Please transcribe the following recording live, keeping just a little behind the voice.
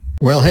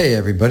Well, hey,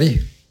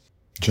 everybody.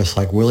 Just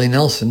like Willie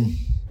Nelson,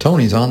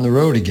 Tony's on the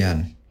road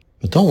again.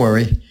 But don't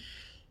worry,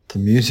 the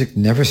music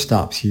never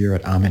stops here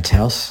at Ahmet's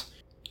house.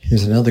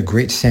 Here's another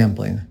great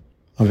sampling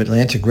of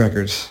Atlantic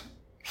Records'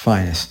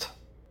 finest.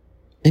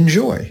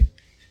 Enjoy.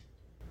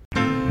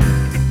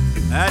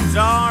 That's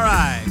all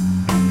right.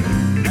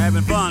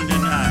 Having fun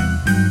tonight.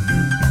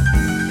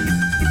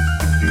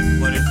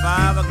 But it's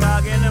 5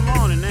 o'clock in the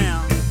morning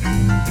now.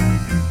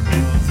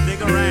 So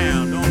stick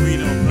around, don't be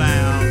no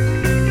clown.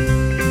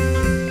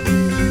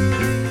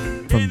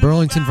 From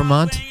Burlington,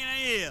 Vermont,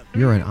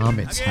 you're in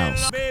Ahmet's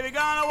house. Baby,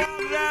 gonna walk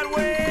that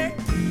way.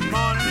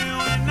 Morning,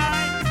 noon, and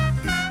night.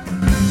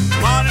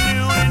 Morning,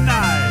 noon, and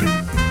night.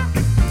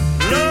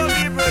 Love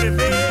me, pretty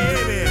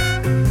baby.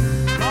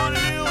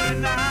 Morning, noon,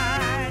 and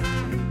night.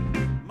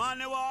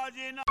 Monday was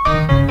enough.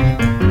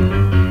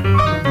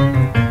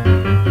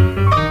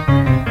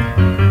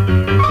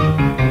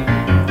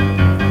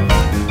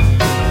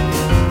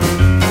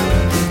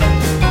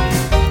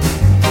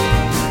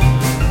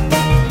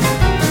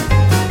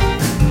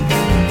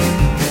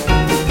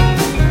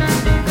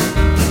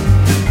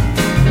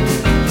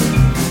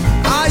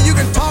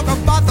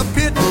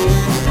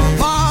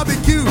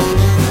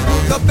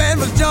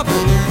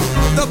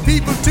 The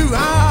people too,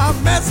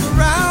 mess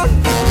around.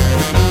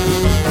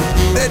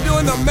 They're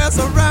doing the mess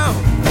around.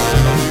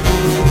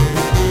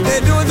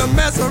 They're doing the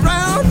mess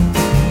around.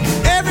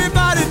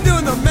 Everybody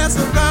doing the mess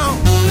around.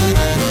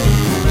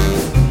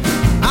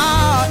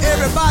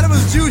 Everybody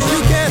was juice,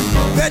 you can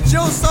bet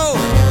your soul.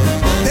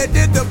 They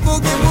did the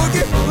boogie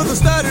woogie with a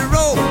study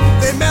roll.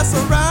 They mess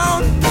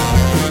around.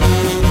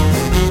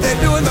 They're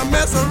doing the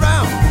mess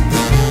around.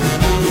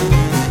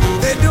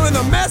 They're doing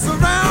the mess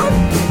around.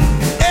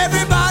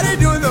 Everybody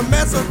doing the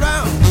mess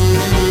around.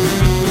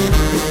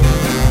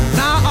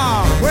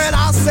 Now, when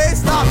I say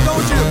stop,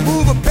 don't you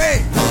move a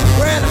peg.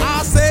 When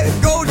I say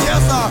go,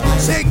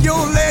 just shake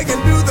your leg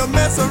and do the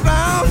mess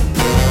around.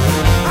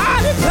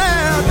 I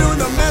declare, doing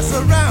the mess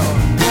around.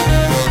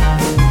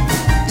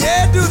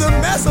 Yeah, do the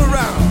mess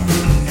around.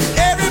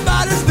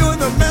 Everybody's doing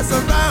the mess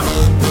around.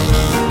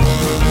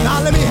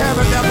 Now let me have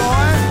it there,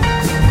 boy.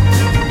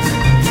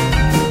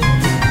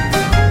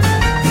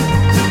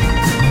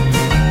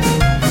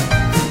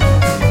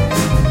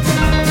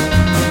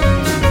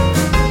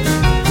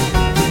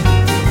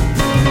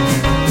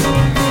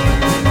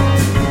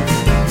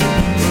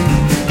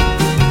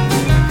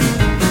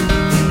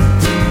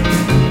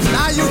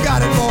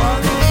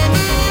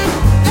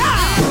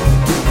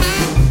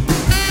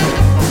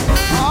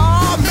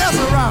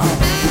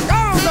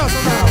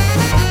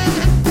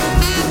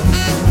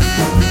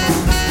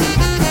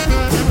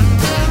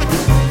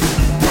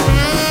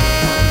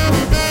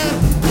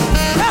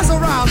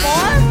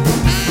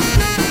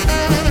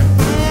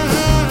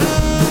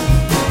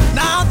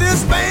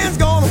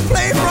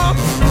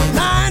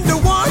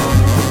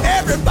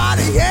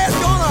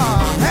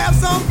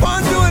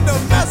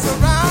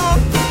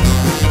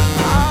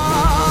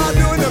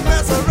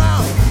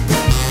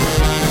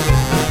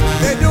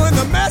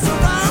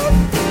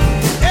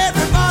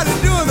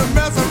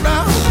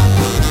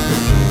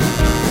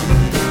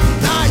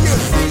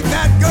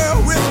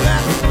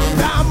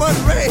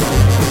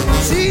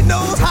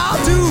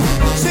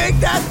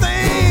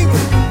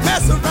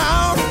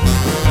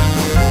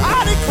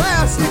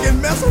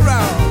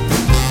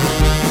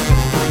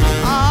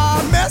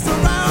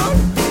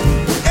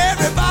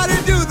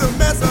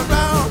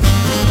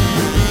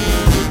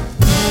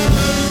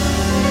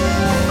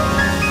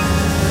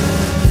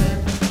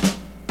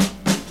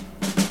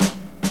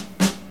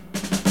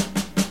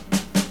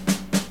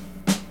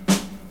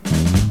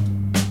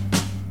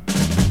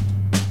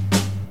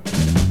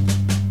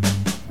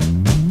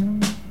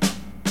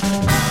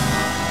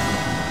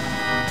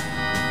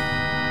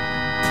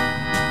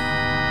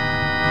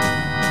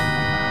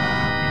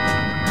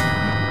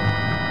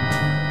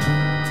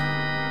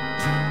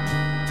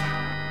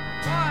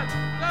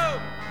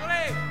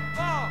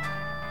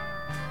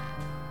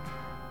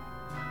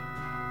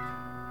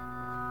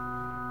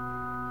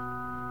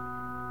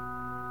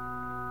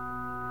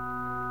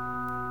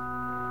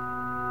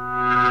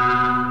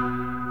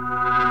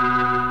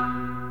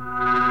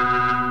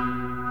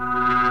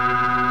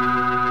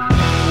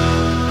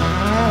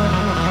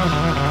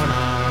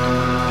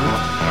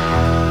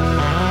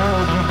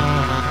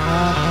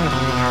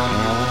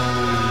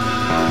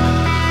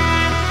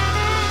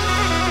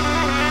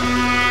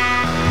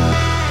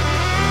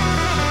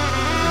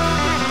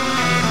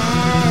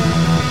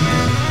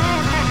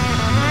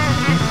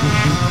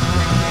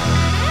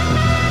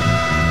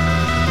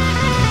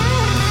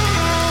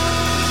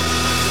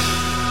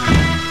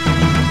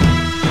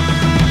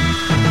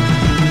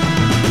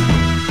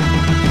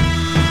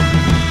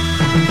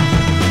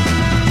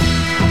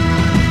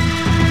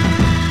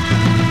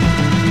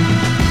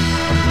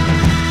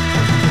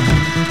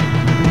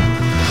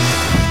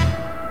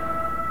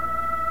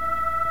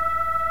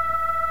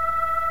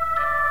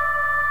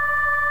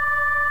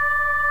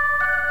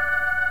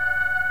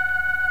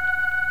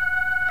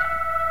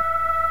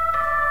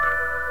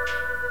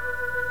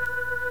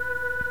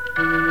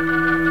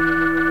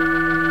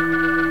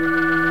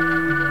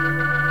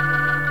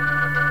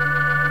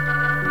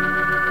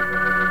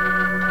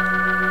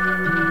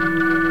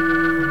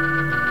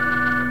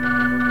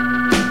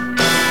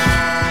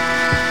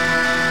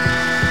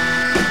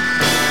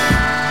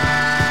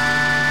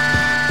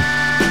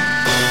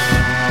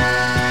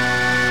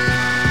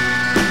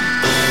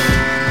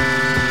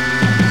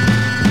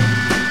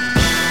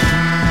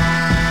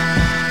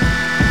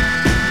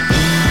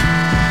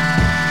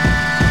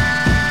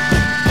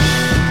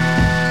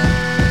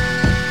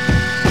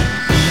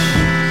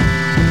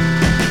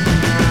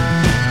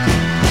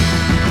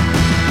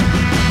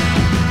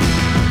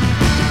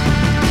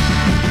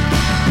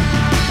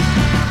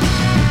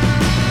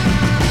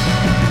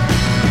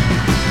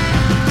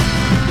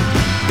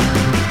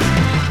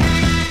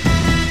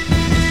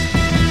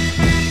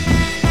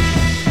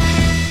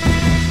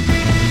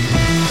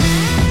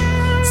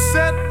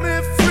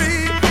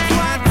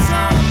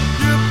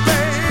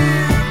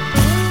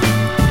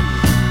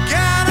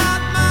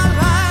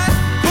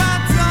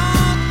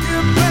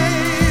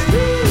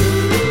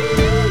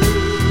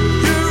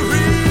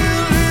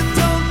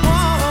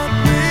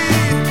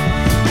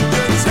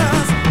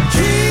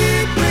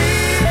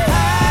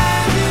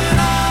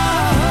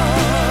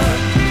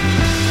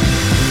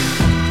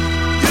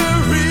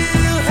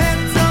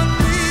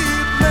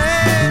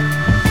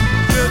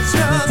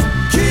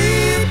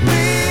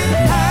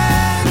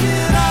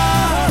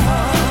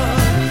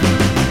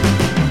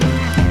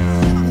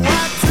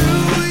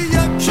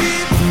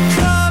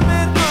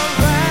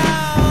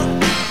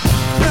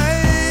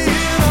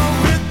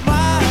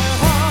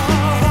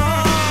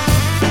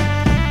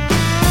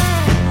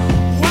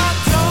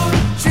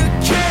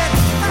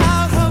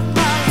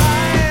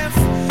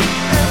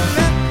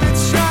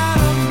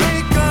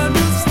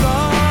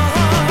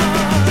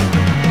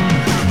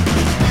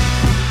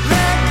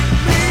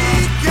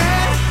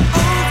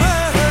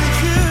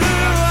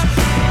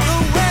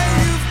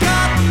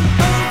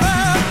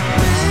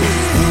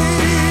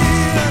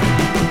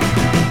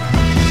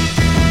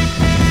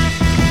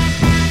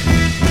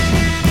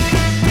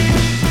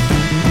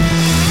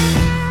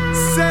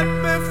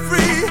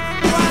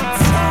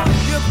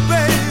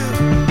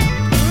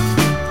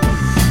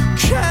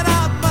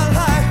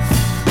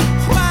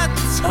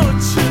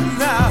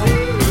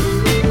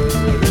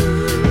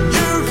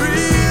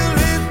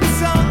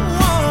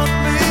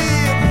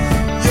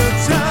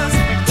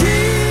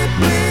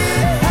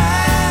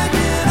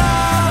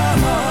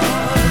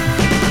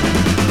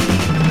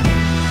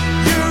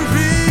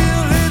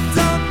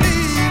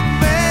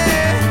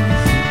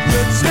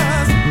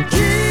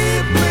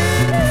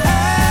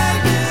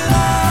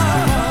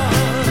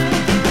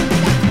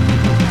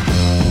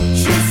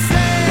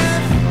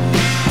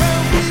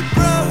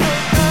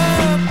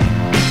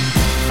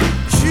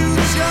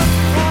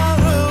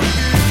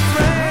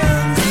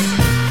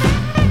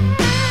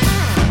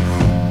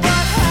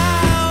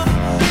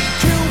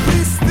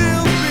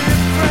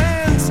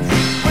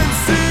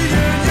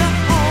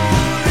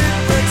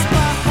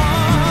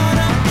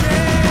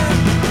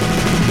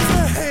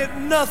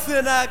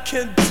 nothing I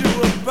can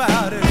do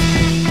about it.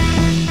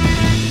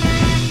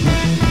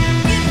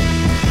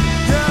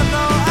 You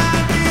know I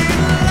need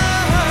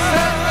love.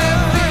 Set me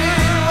free,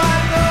 why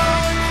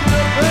don't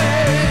you,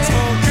 babe?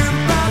 Talking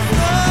about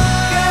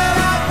love. Get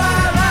out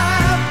my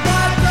life,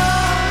 why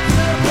don't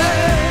you,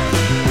 babe?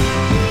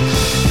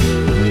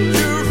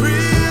 You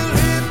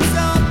really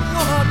don't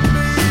want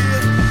me.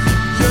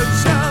 You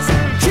just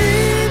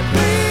keep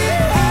me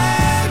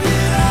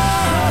hanging on.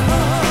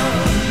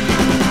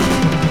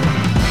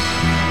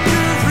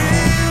 You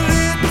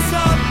really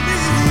don't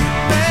need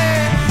me.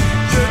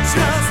 You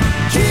just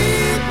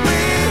keep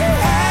me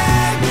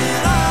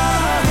hanging on.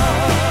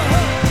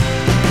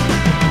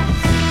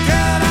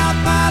 Get out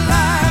my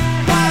life,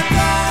 why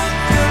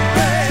don't you,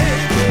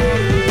 baby?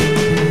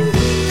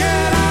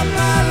 Get out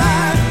my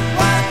life,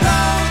 why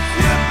don't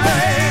you,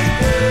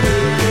 baby?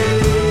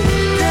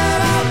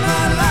 Get out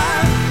my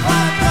life,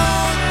 why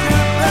don't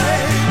you,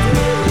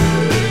 baby?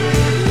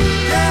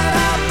 Get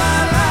out my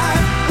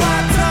life, why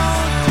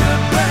don't you,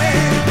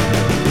 baby?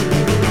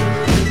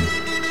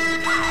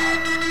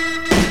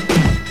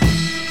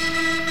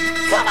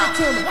 Come on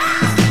to me.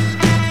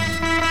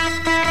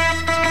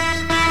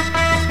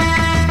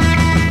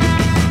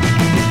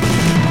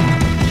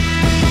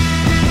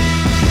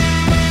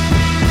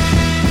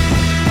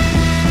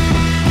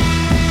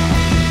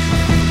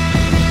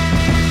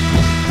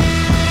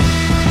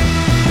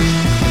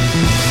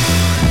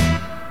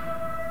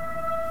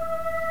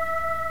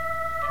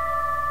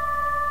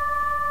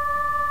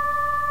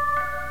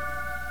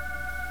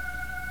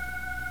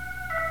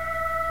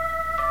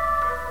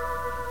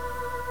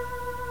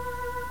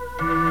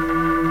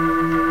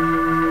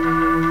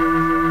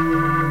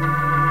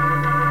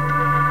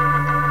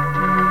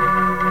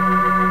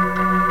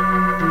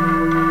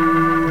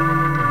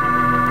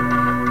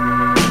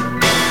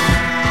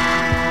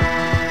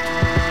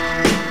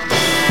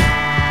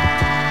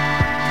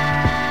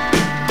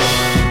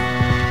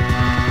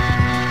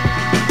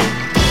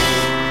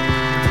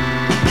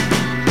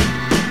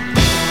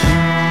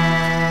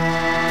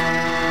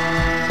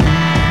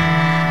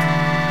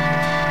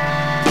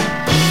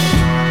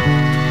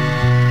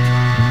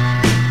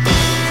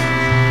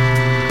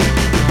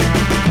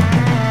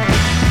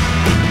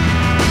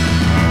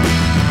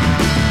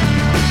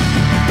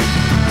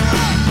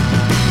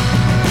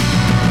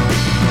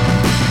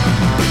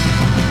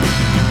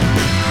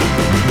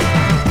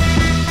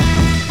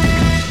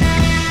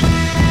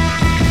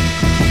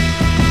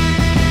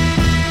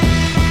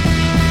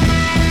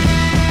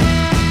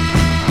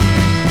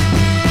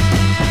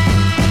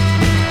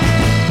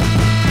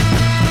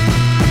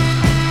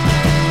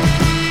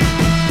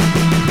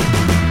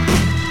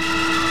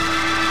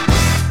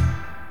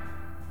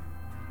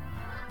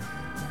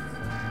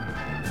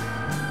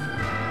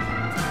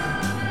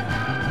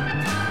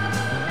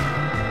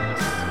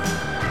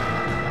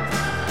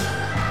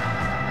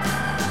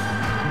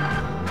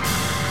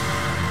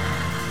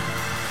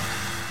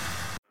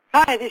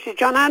 Hi, this is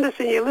John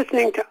Anderson. You're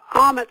listening to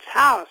Ahmet's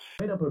House.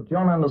 Made up of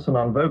John Anderson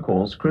on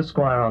vocals, Chris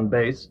Squire on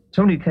bass,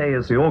 Tony Kaye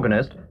is the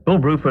organist, Bill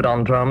Bruford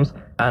on drums,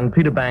 and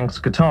Peter Banks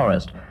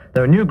guitarist.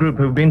 They're a new group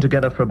who've been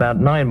together for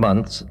about 9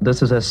 months.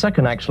 This is their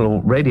second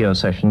actual radio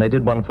session. They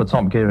did one for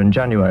Top Gear in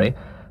January,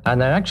 and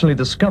they're actually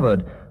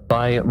discovered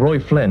by Roy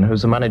Flynn,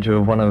 who's the manager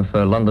of one of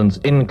London's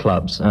inn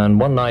clubs. And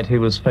one night he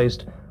was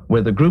faced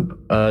with a group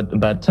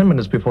about 10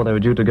 minutes before they were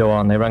due to go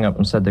on. They rang up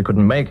and said they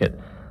couldn't make it.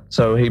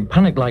 So he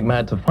panicked like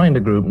mad to find a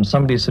group, and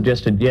somebody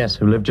suggested Yes,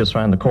 who lived just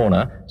around the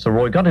corner. So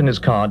Roy got in his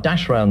car,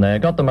 dashed around there,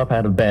 got them up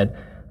out of bed,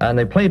 and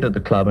they played at the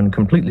club and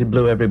completely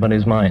blew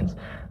everybody's minds.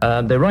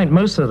 They write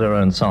most of their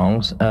own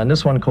songs, and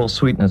this one called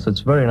Sweetness, it's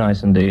very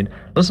nice indeed.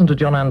 Listen to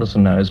John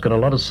Anderson now, he's got a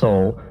lot of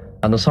soul,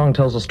 and the song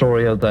tells the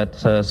story of that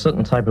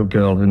certain type of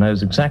girl who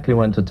knows exactly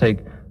when to take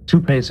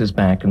 2 paces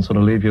back and sort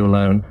of leave you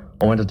alone,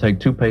 or when to take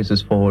 2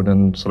 paces forward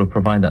and sort of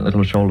provide that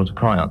little shoulder to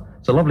cry on.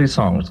 It's a lovely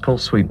song, it's called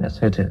Sweetness,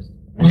 here it is.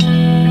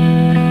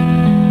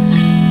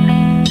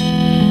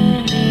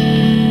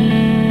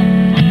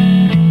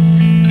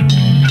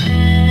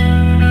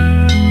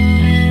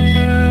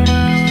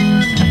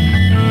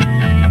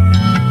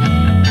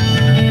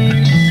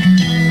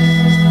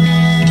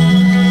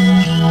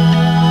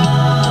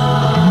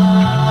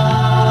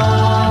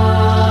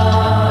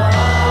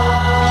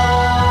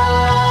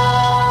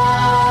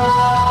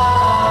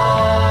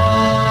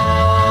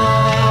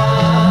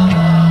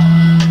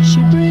 She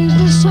brings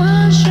the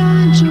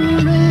sunshine to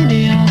a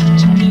rainy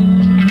afternoon.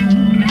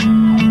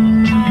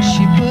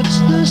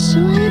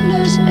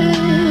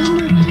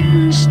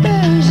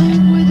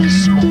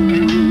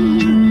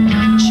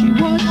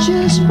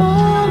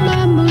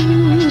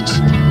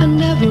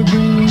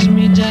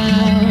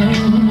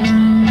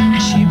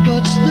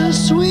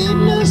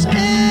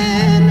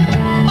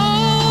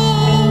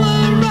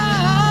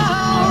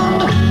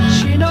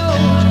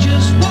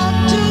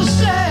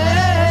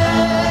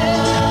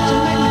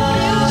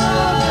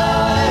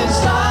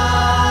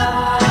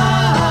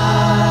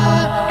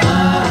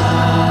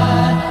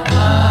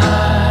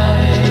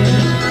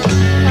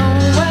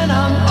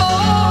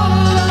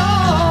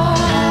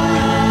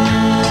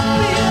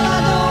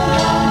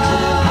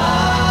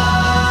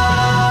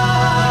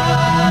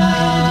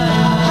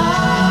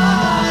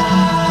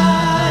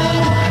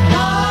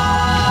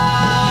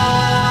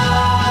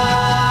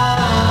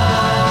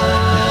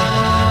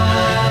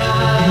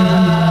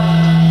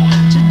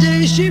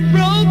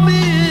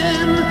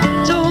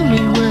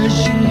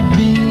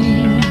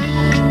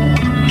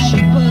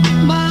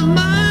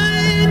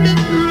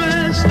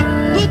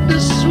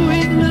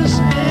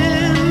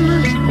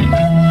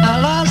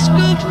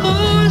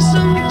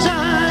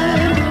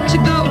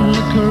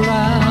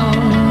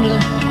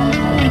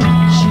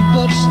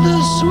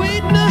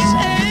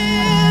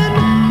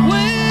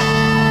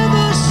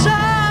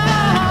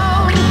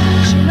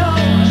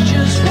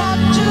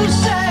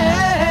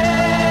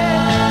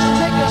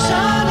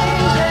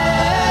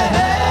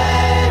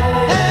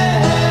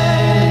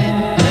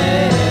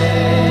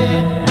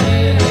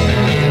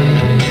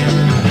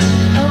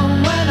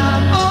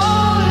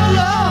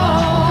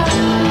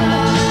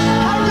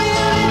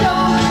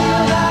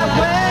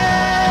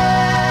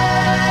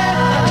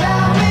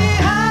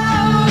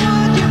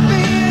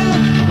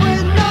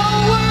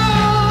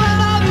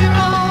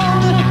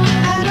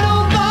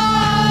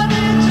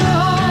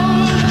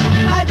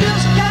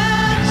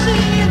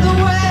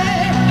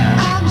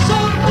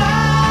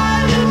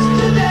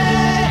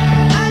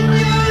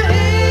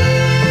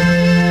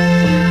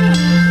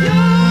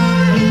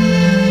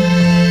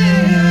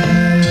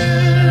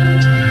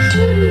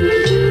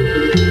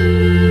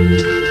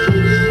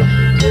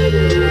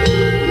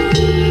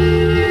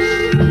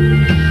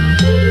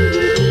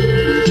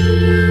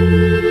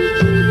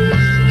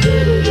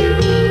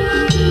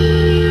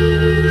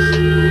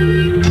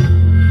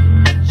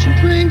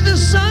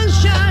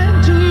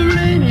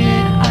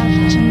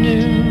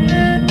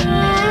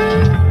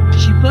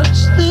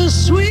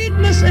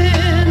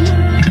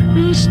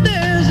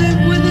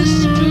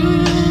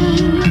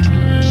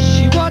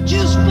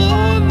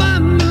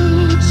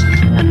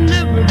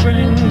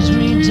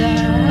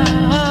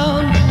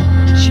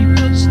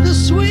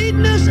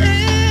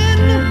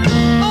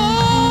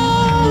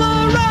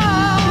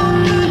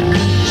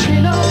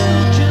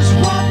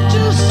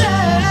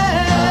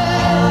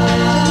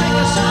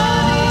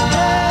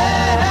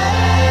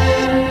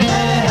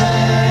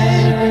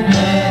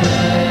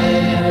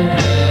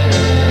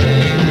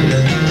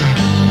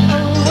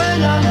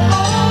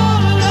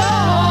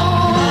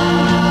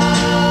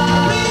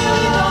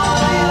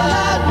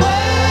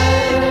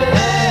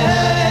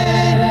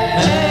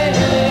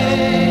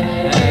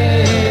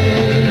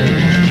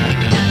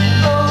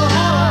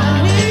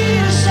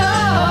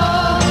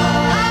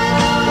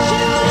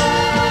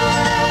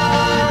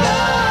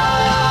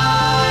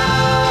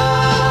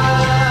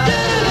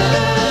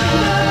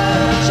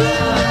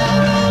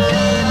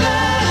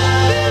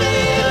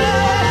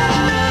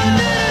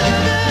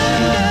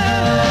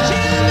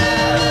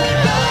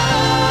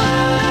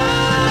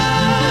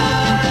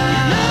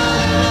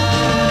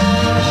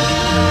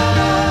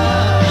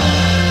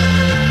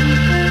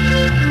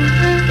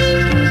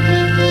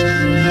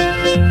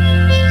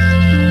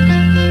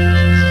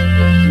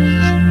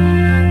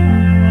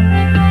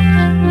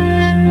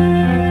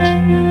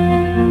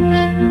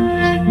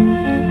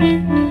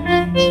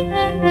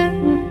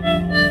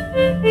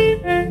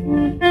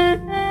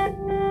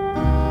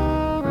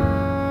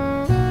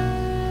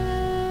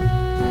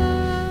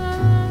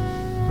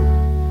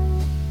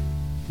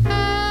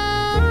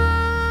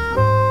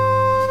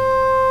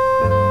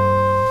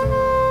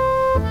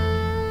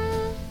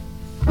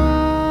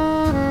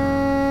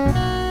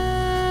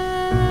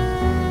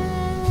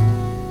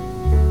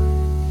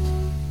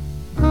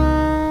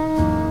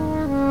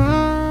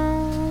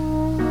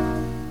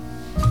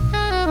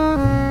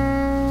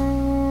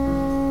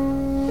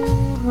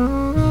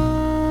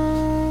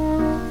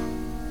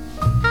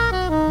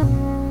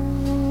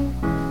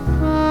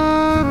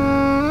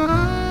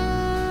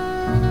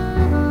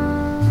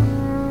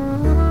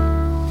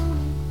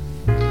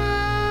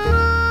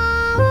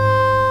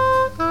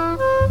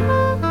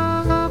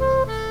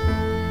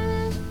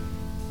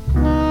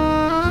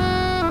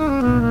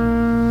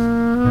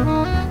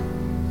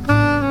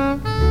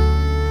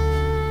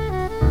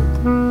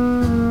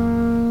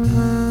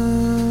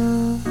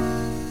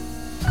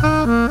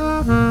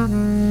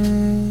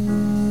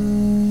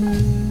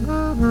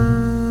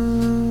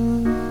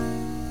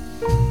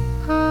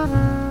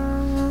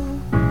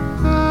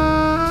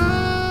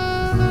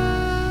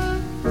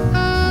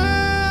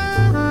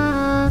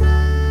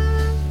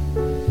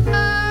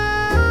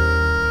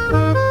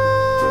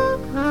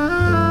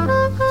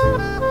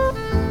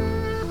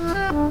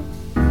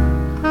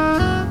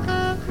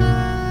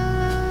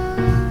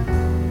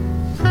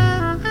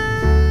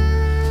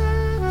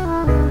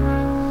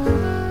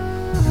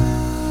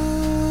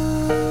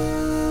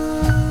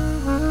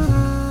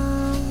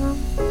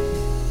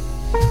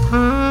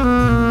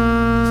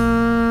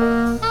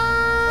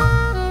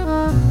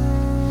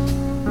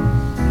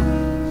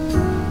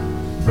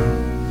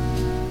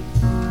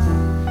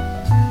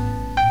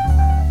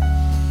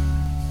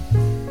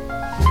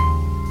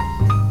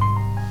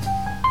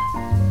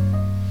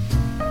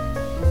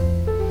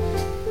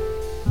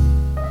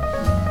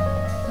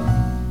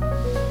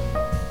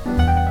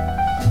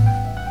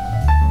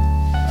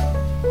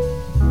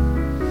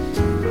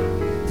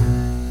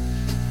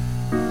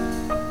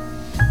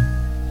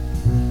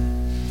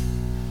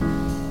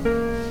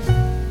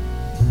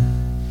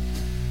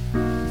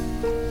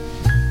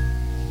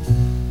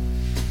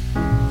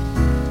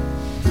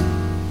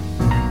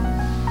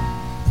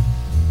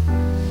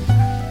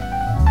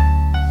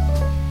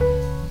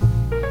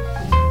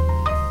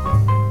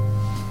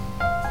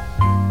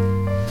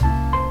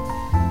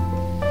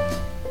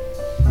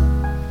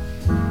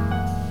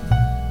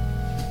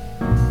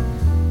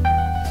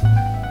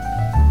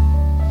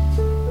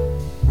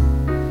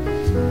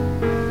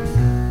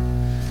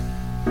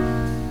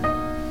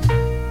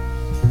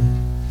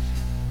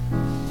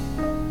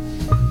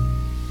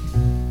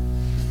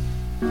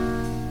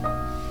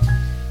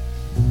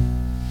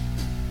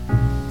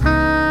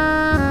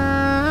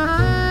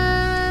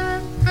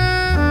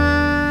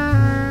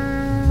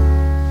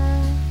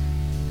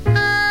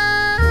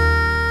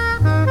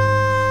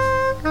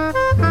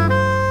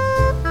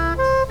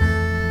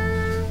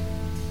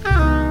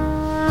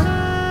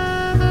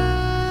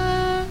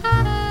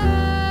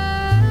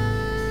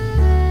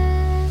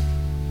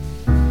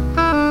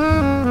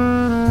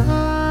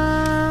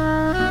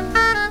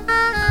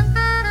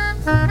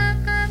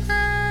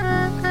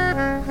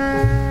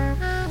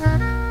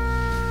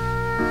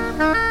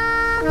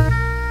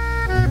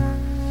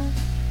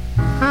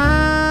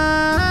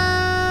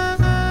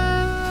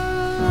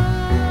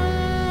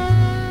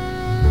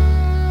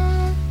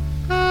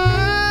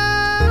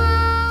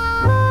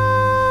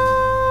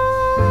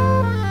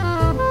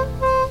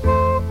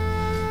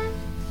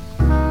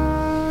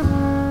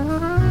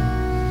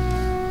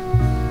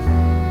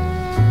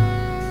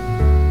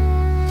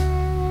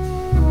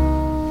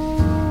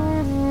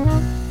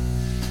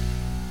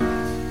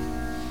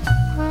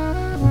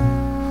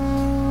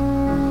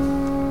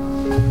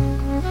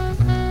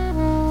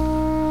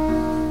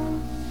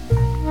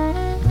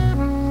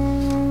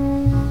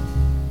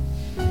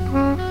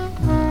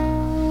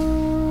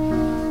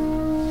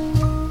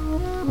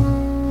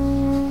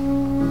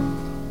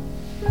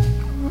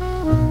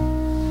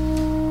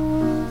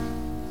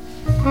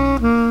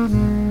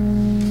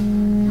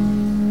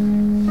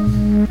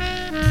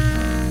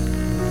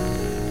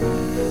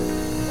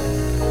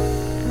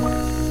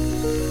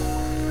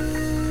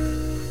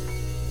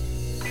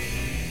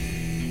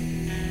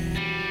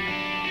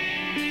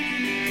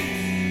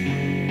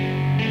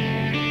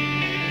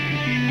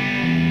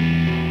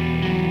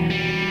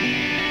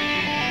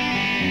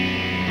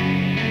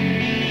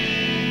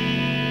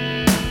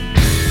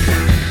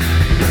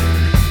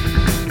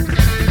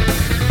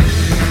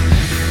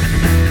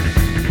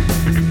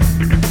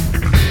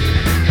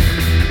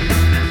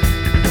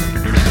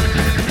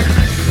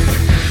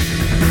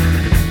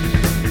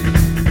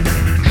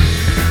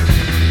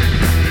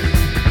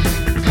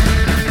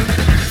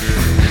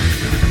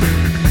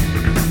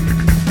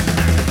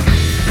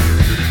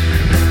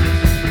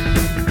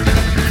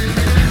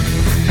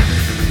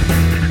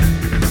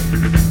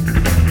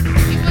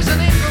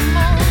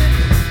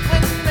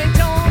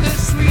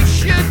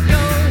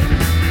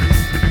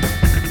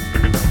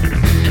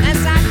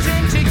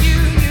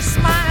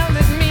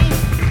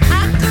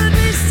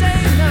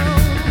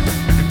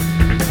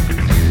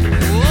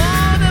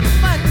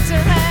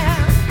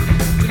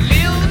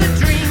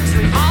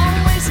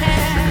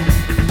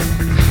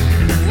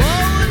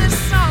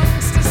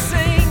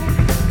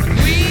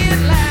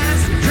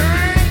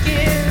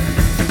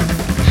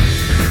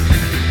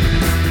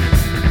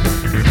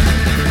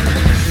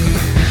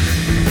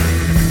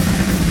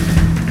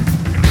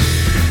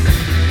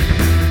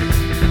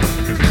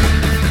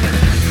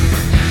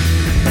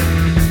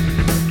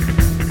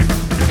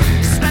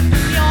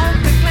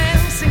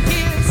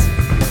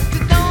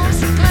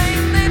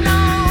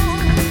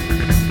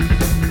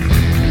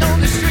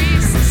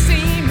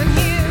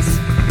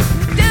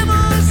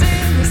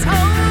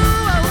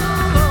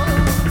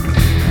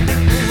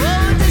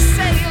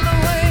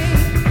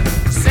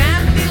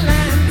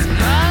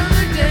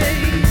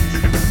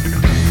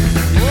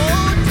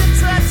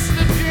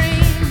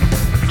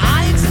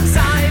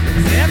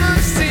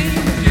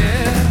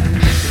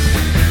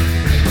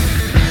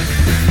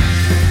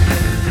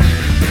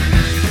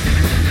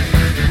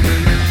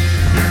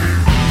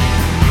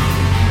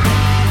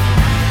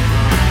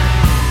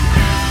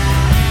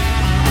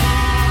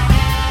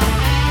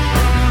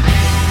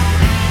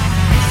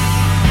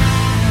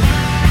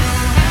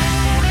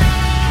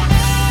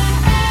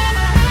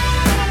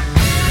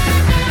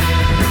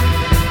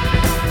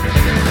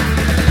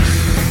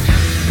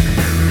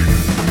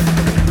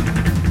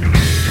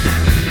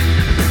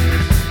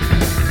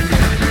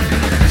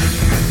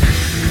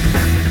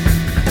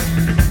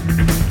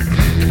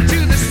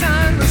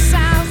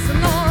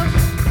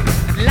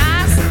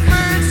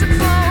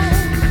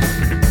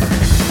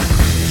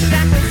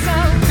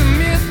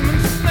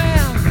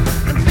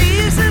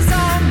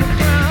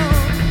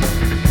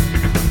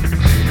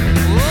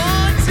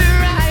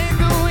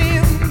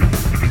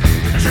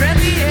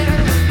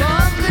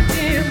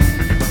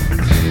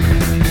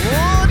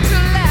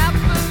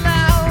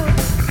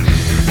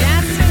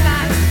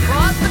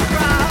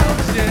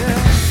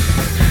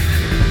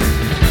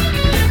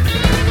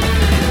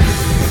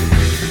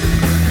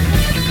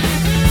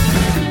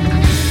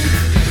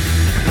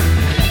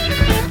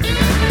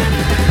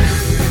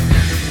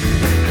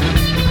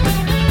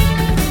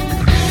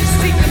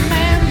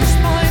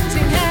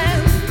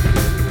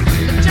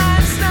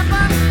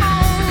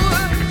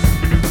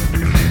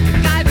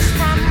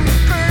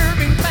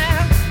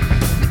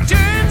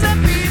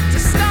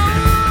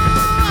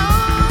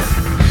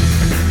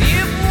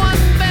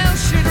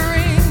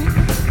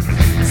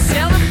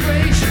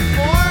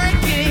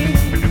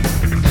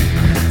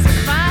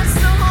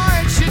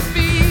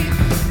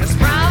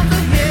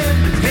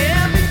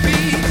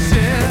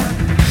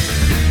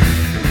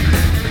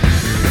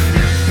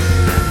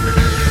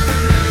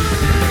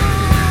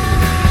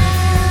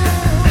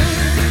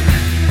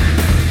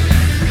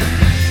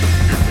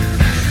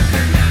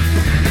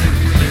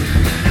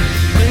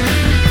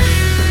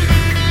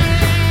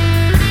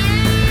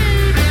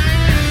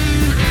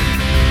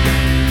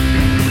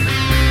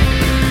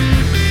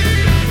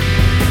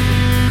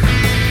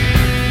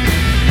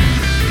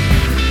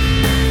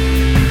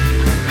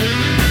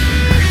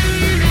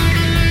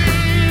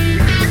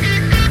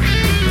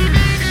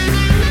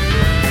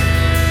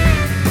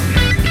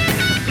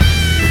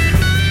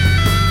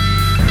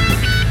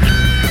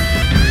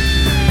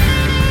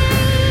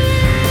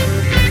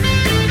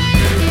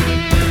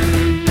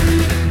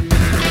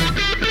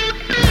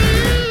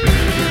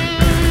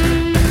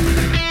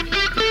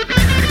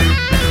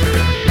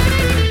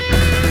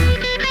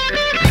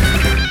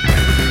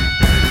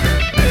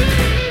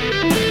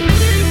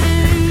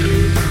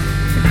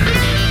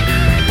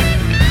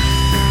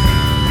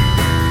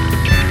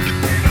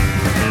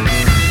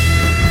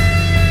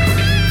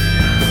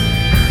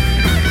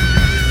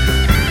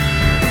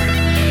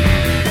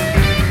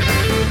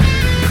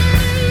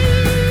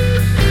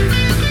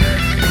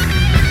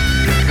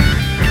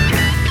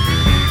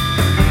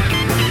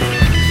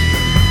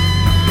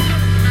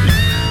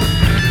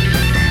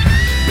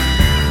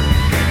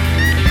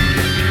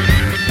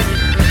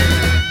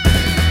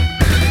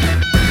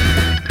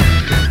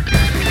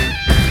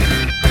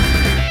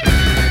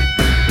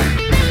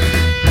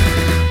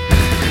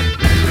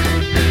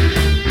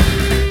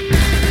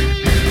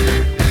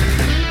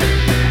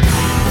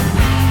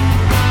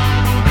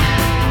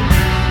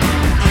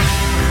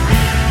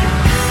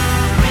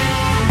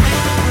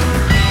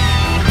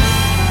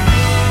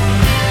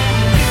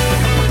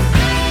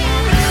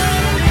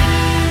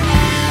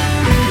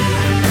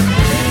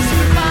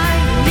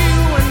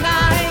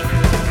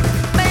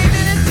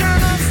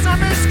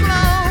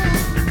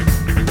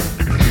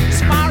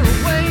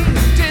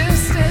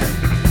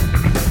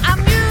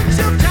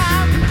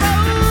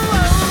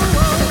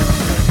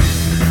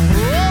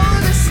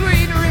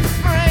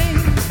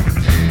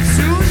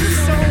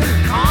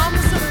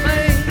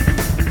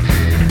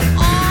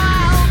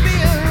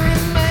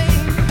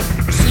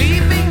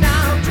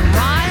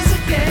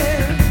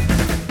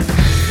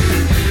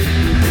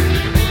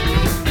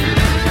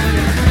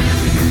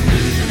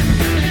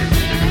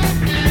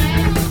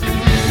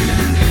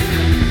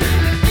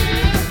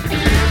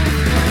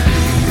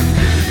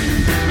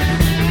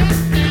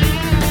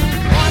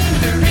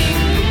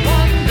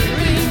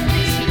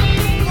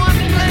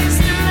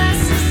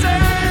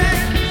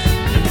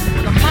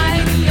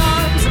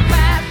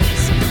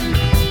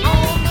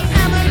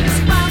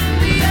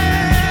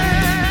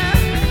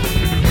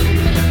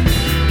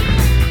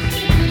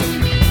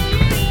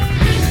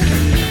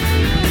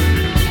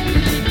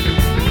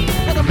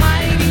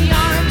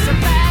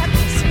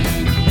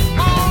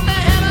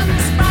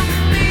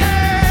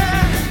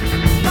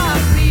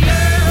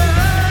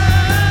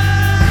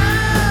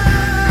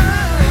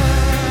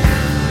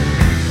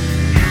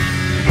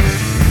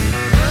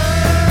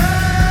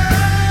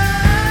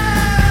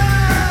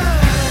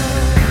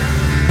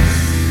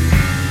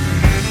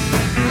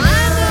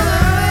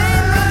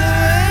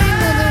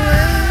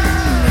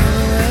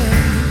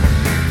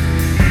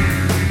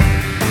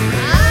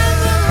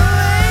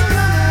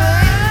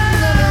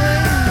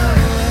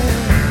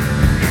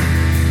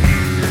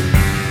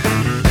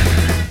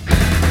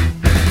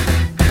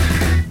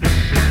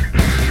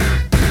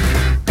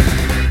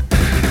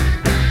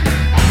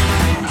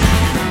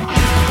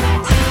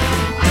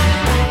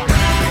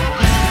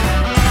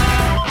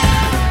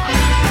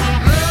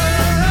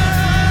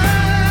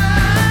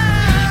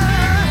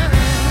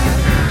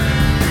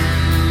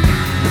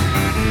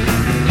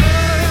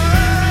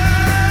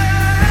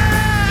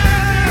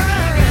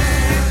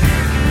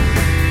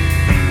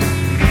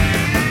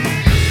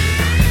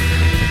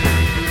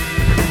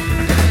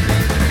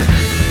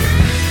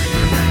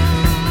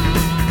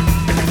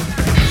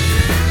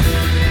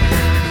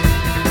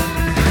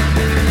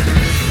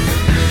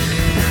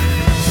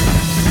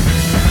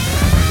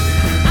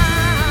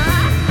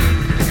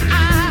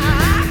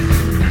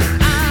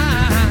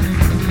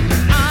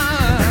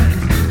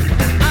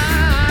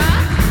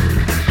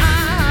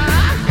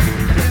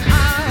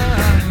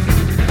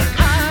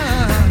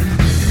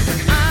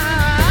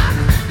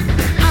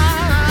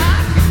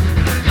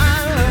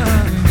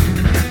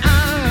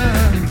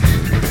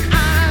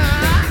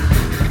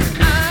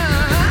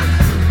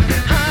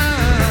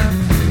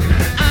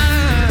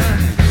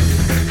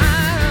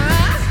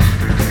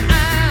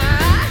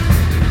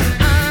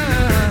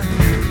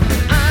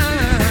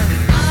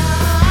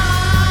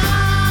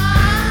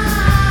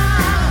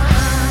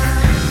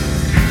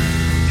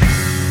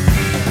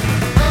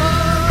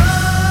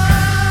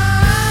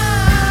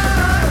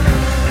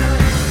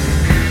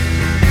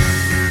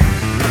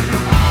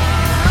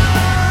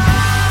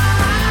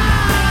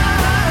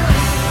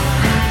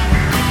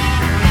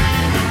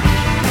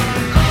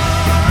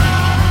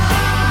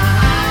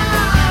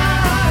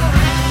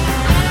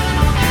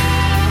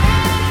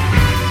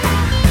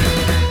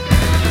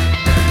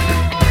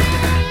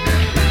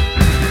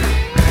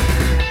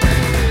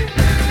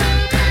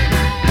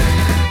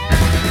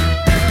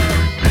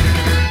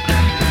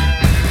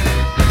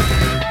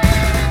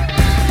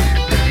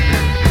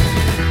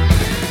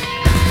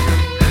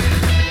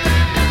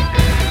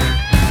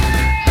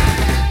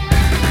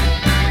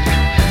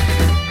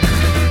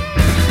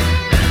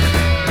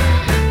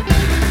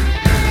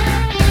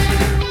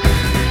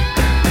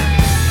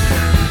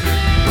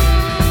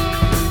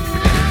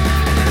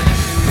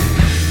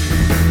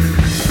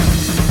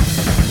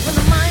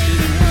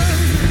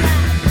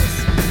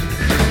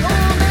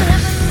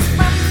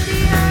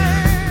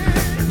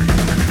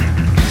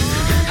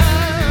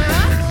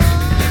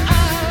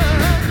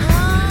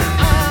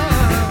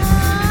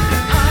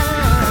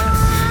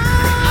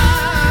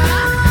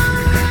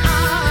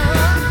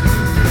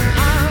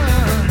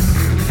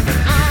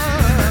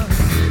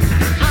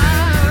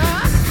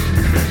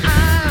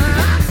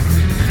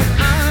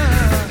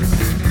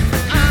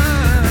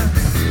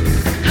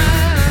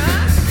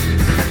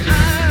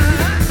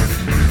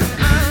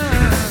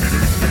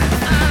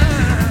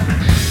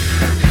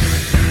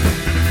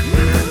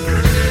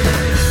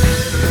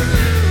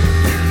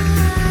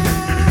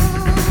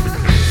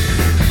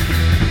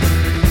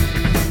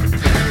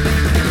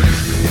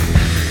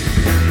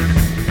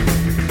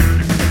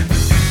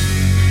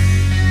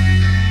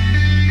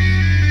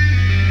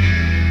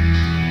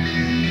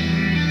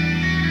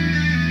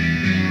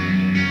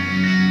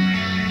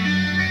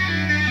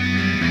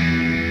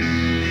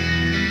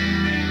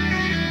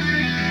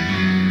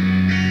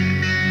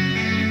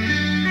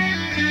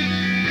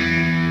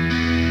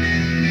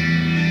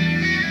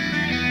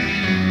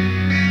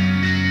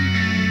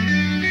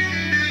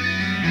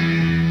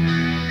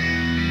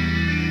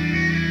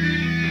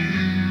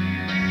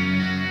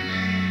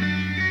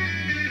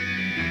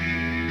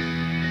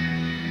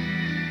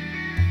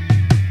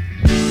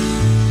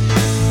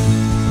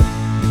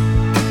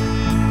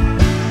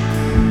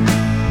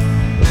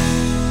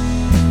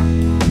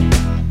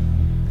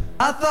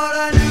 I thought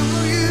I knew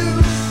you,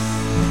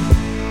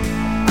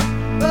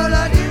 but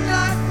I did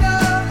not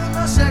know that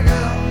my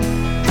second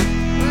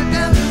went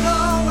down the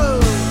long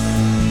road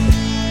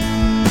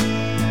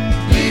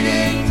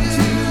leading to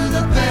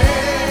the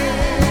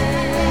pain.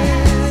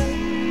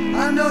 I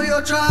know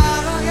you're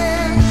trying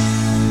again,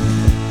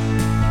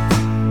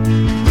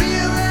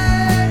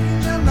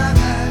 rearrange my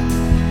mind,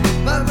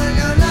 but when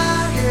you're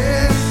not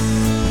here,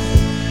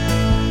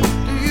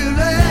 do you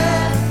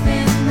let me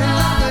know?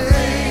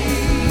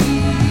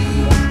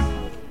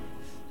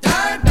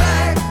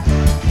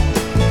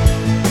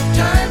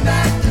 Turn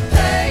back the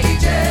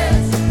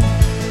pages.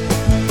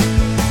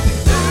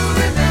 Who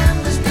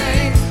remembers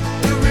names?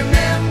 Who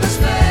remembers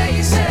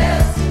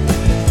faces?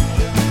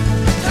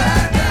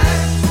 Turn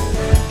back.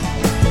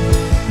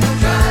 Don't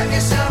drive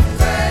yourself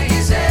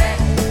crazy.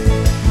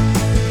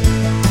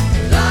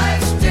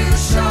 Life's too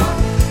short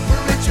for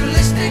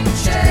ritualistic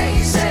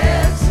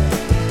chases.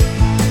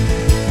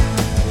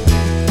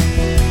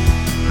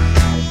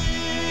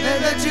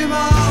 Maybe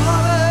tomorrow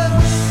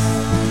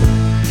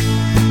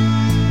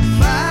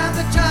find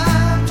the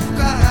time to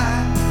cry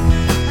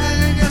and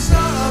in your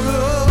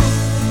sorrow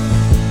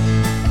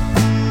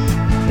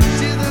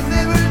see the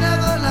mirror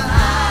never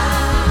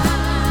lie.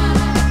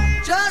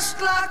 Just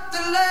like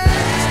the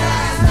last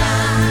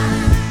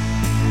time,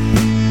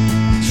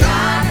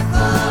 try to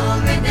pull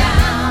me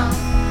down.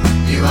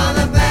 You are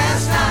the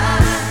best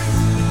time,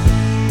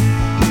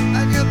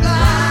 and you're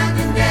blind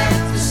and deaf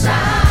to sound.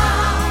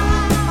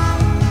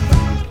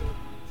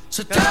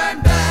 So turn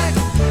back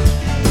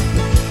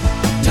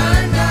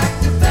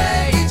the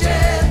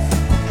pages.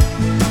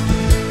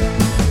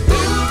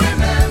 Who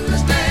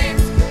remembers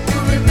names? Who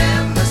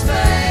remembers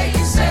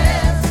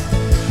faces?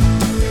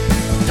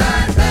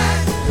 Turn back,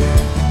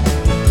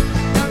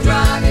 don't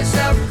drive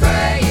yourself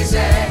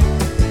crazy.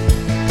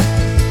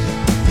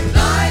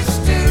 Life's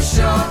too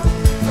short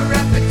for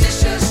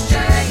repetitious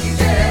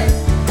changes.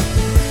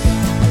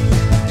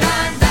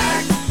 Turn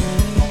back,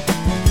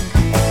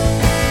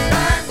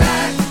 turn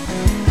back. Turn back,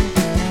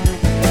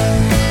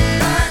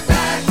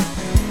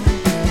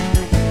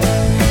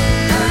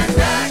 turn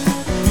back,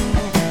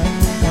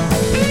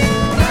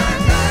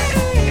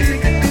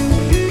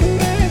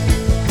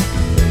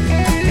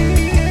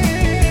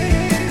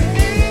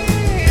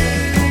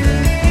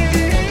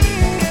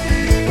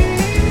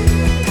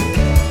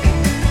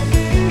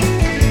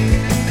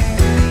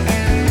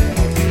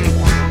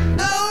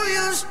 no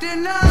use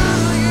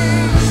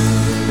denying,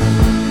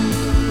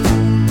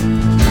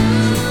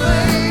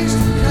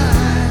 waste of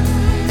time,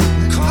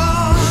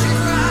 cause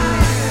you're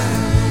crying.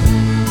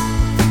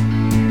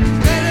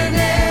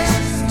 Bitterness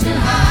too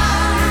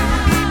high.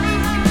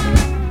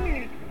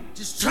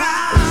 Just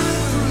try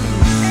to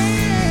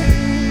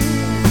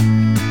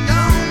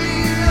don't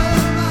leave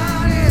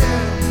nobody.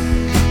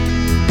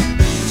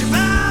 But you're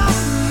bound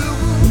to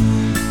lose.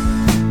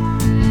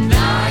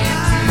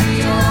 Lying to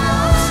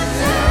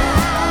yourself.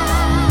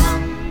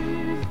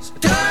 So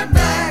turn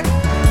back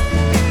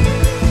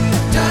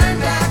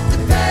the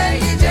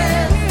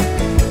pages.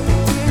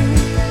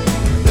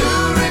 Who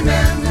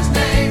remembers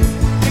names?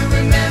 Who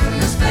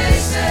remembers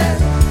faces?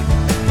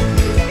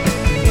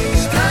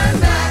 Just turn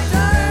back,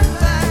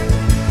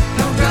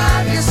 don't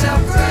drive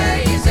yourself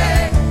crazy.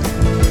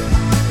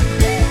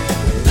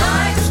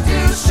 Life's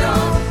too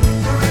short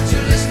for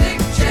ritualistic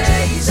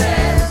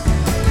chases.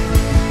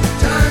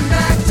 Turn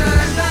back,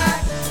 turn back,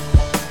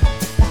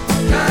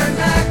 turn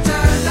back,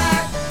 turn back,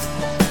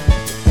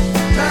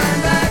 turn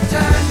back,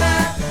 turn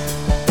back,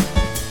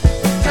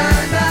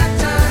 turn back,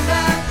 turn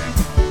back.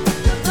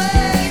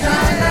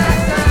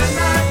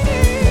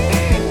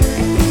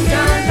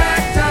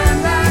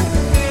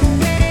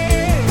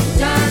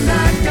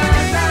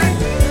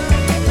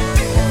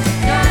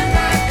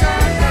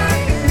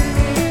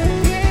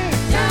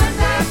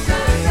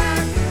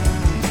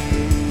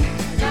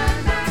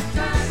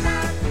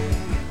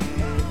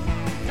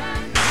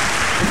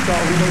 That's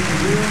all we like to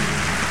do.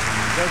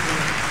 This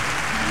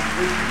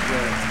is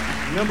the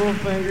nimble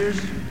fingers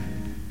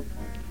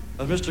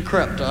of Mr.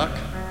 Crep Duck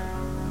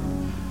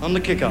on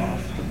the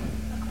kickoff.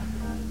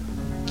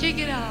 Kick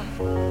it off.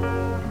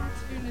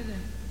 Turn it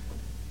in.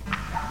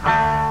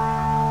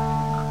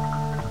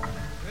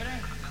 Ready?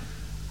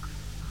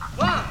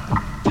 1,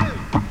 2,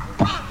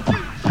 1, 2,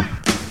 3.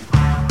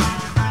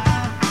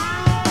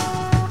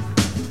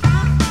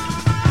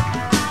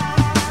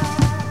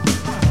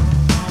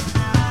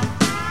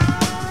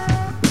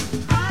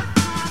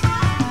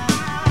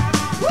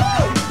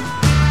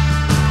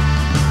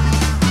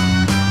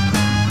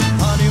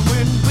 Honey,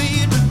 when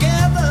we're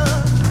together,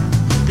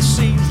 it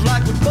seems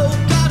like we both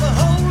got a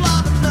whole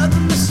lot of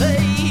nothing to say.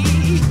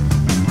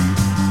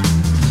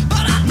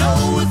 But I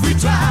know if we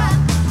try,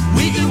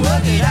 we can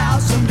work it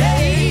out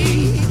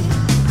someday.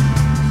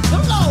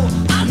 Oh Lord,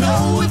 I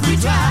know if we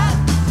try,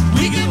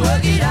 we can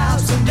work it out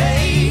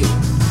someday.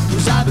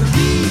 'Cause I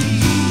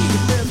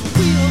believe there's a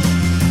will,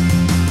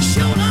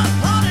 sure enough,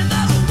 honey,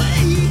 there's a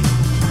way.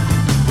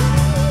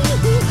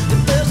 Ooh,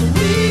 if there's a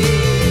will,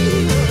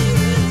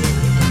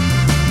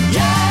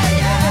 yeah,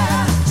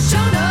 yeah,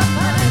 sure enough,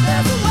 honey,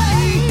 there's a way.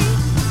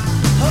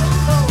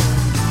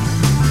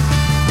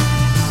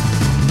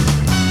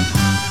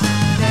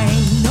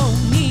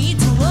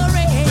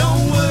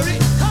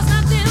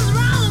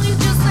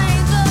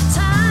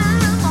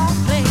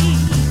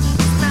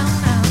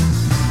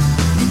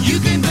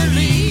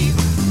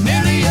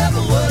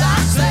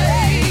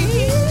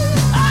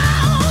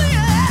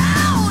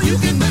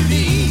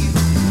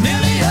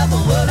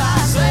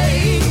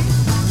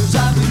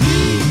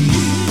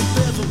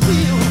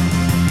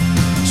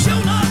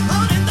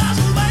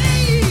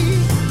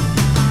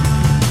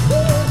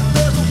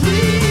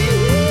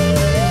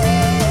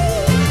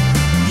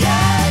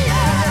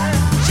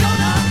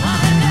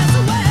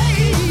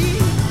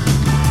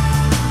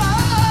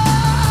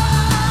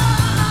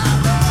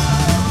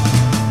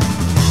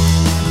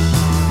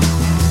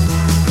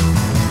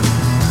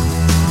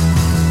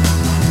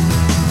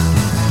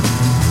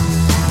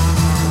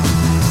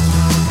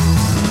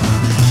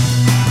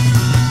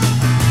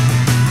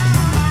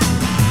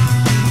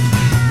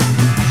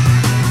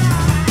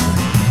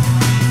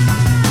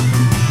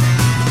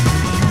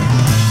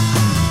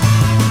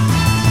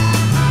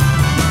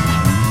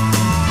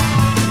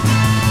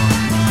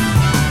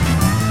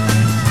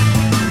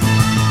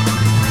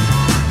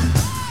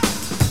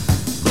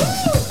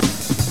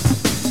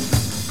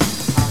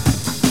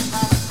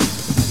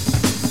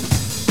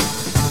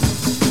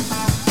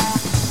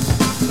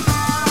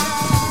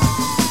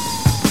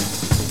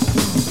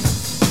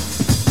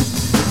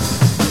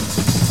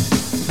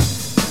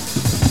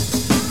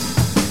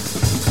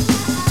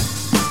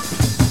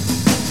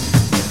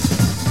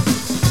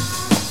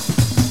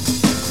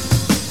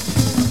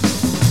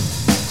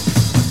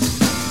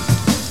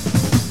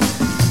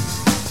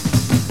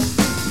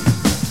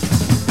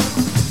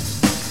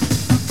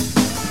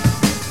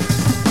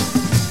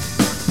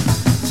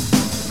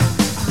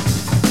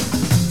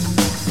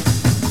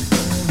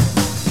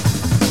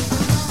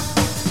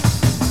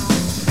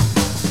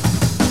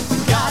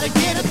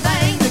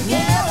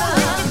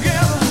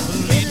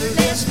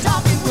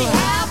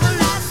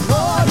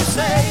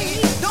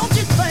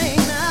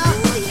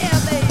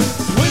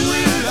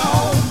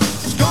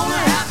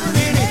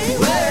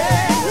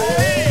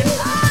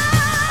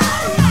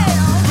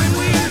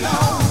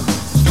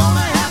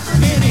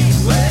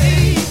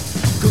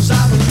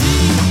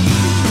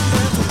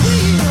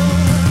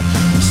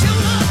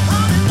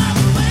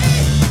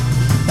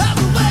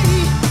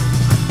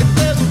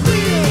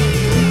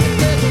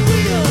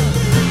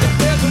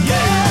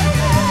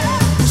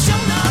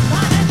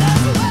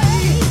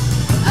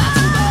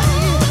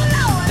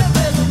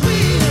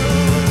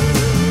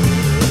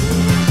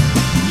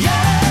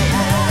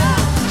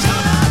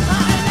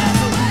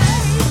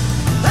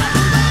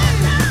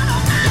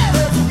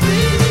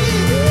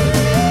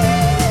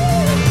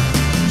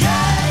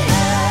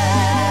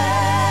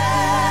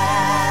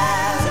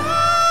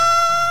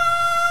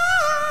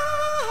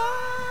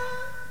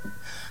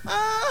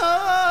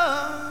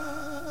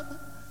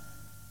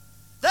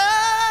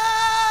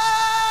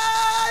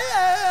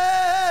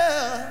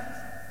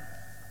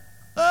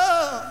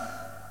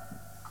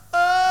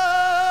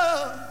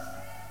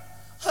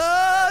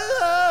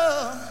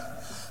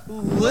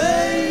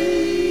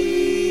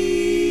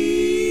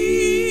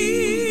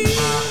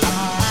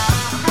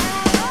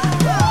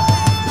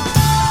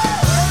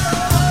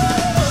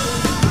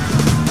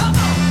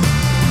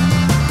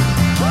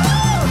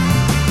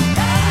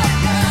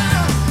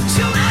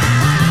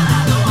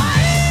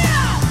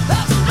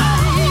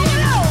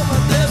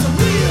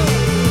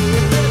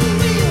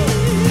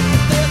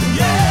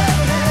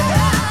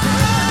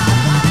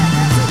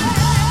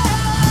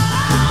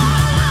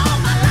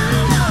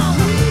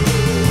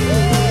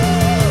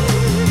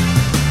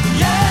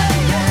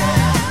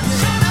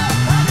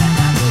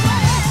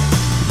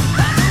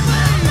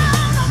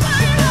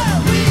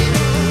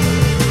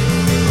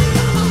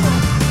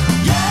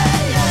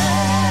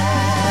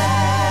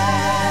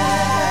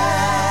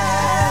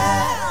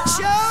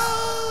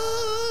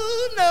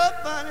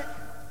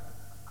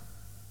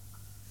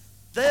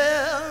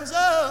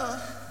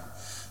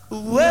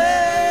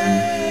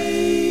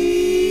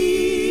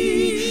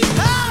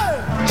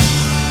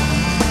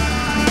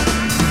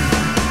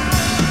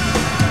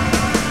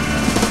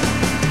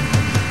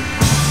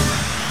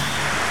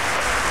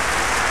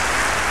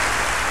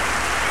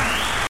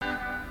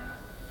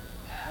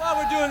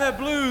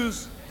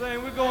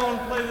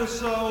 play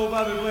this old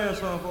Bobby Blair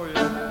song for you.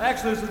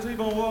 Actually, it's a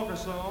T-Bone Walker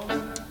song.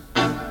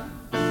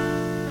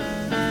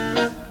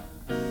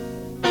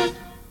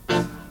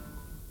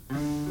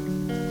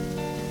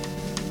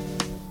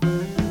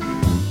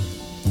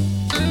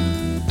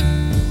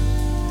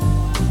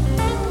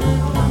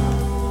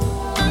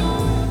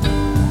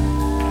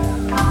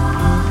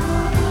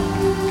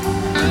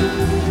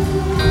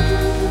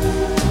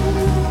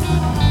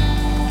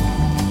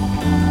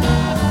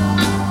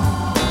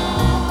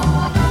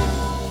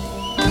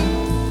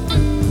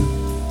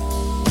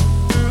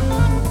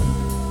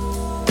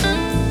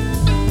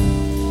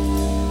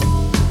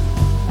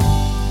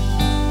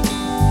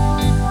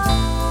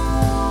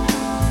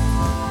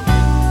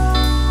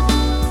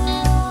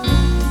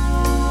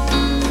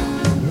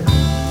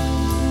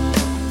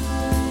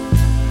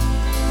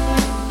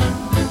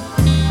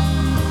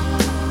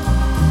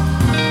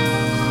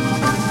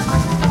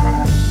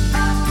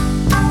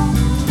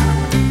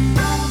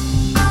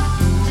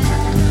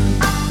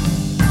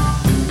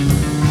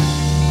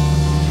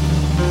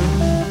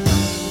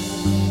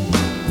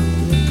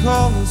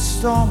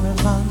 Stormy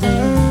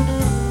Monday,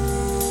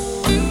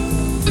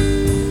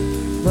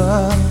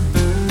 but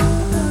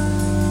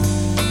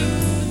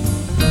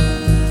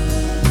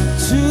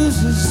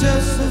Tuesday's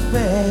just as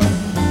bad.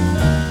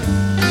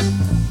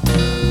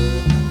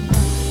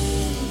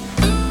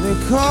 They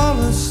call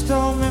it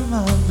Stormy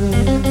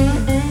Monday,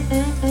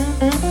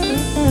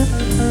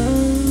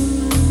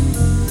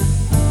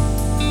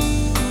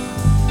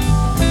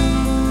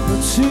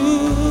 but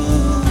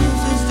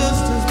Tuesday's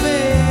just as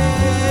bad.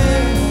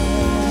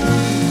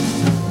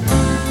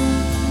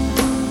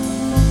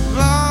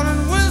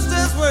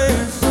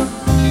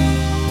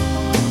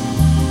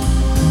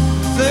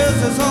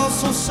 It's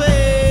also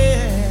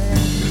sad.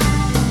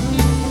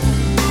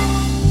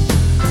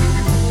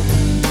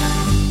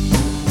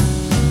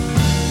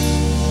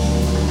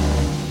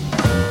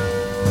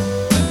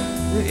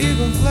 The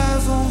eagle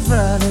flies on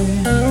Friday.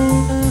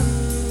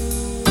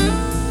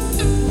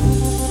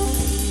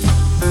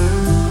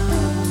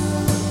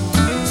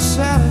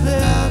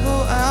 Saturday I go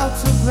out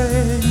to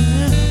play.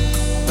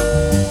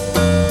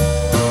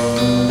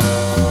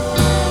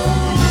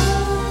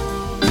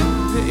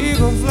 The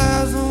eagle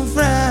flies on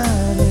Friday.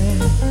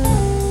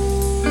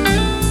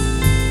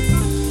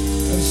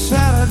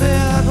 Saturday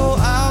I go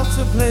out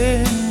to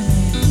play.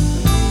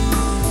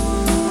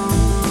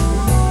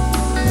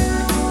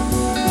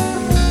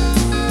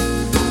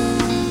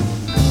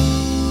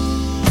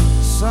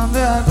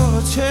 Sunday I go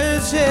to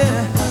church,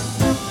 yeah.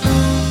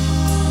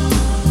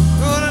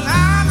 Go to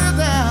lie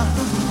down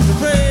to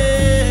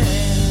pray.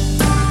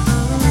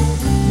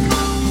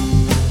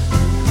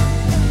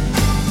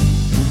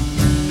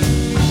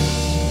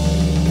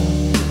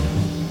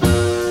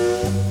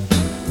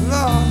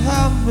 Lord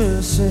have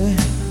mercy.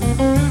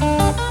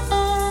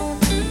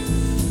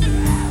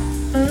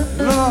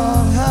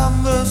 Lord have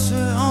mercy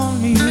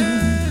on me.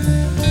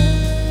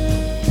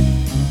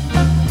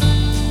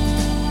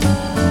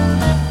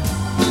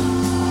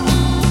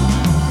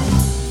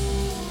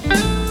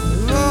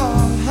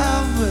 Lord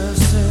have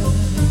mercy.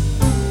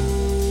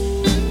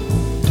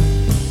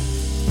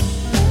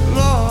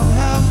 Lord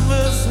have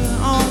mercy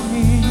on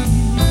me.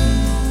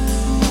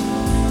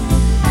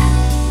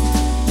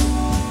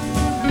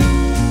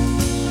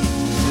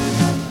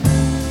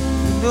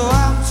 Though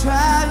I'm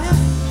trying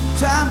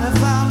to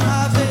find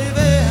my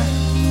baby.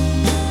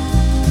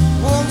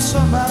 Won't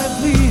somebody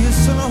please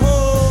send her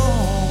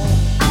home?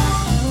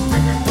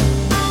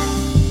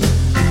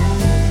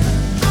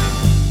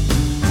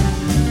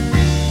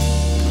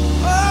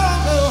 Oh,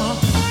 no.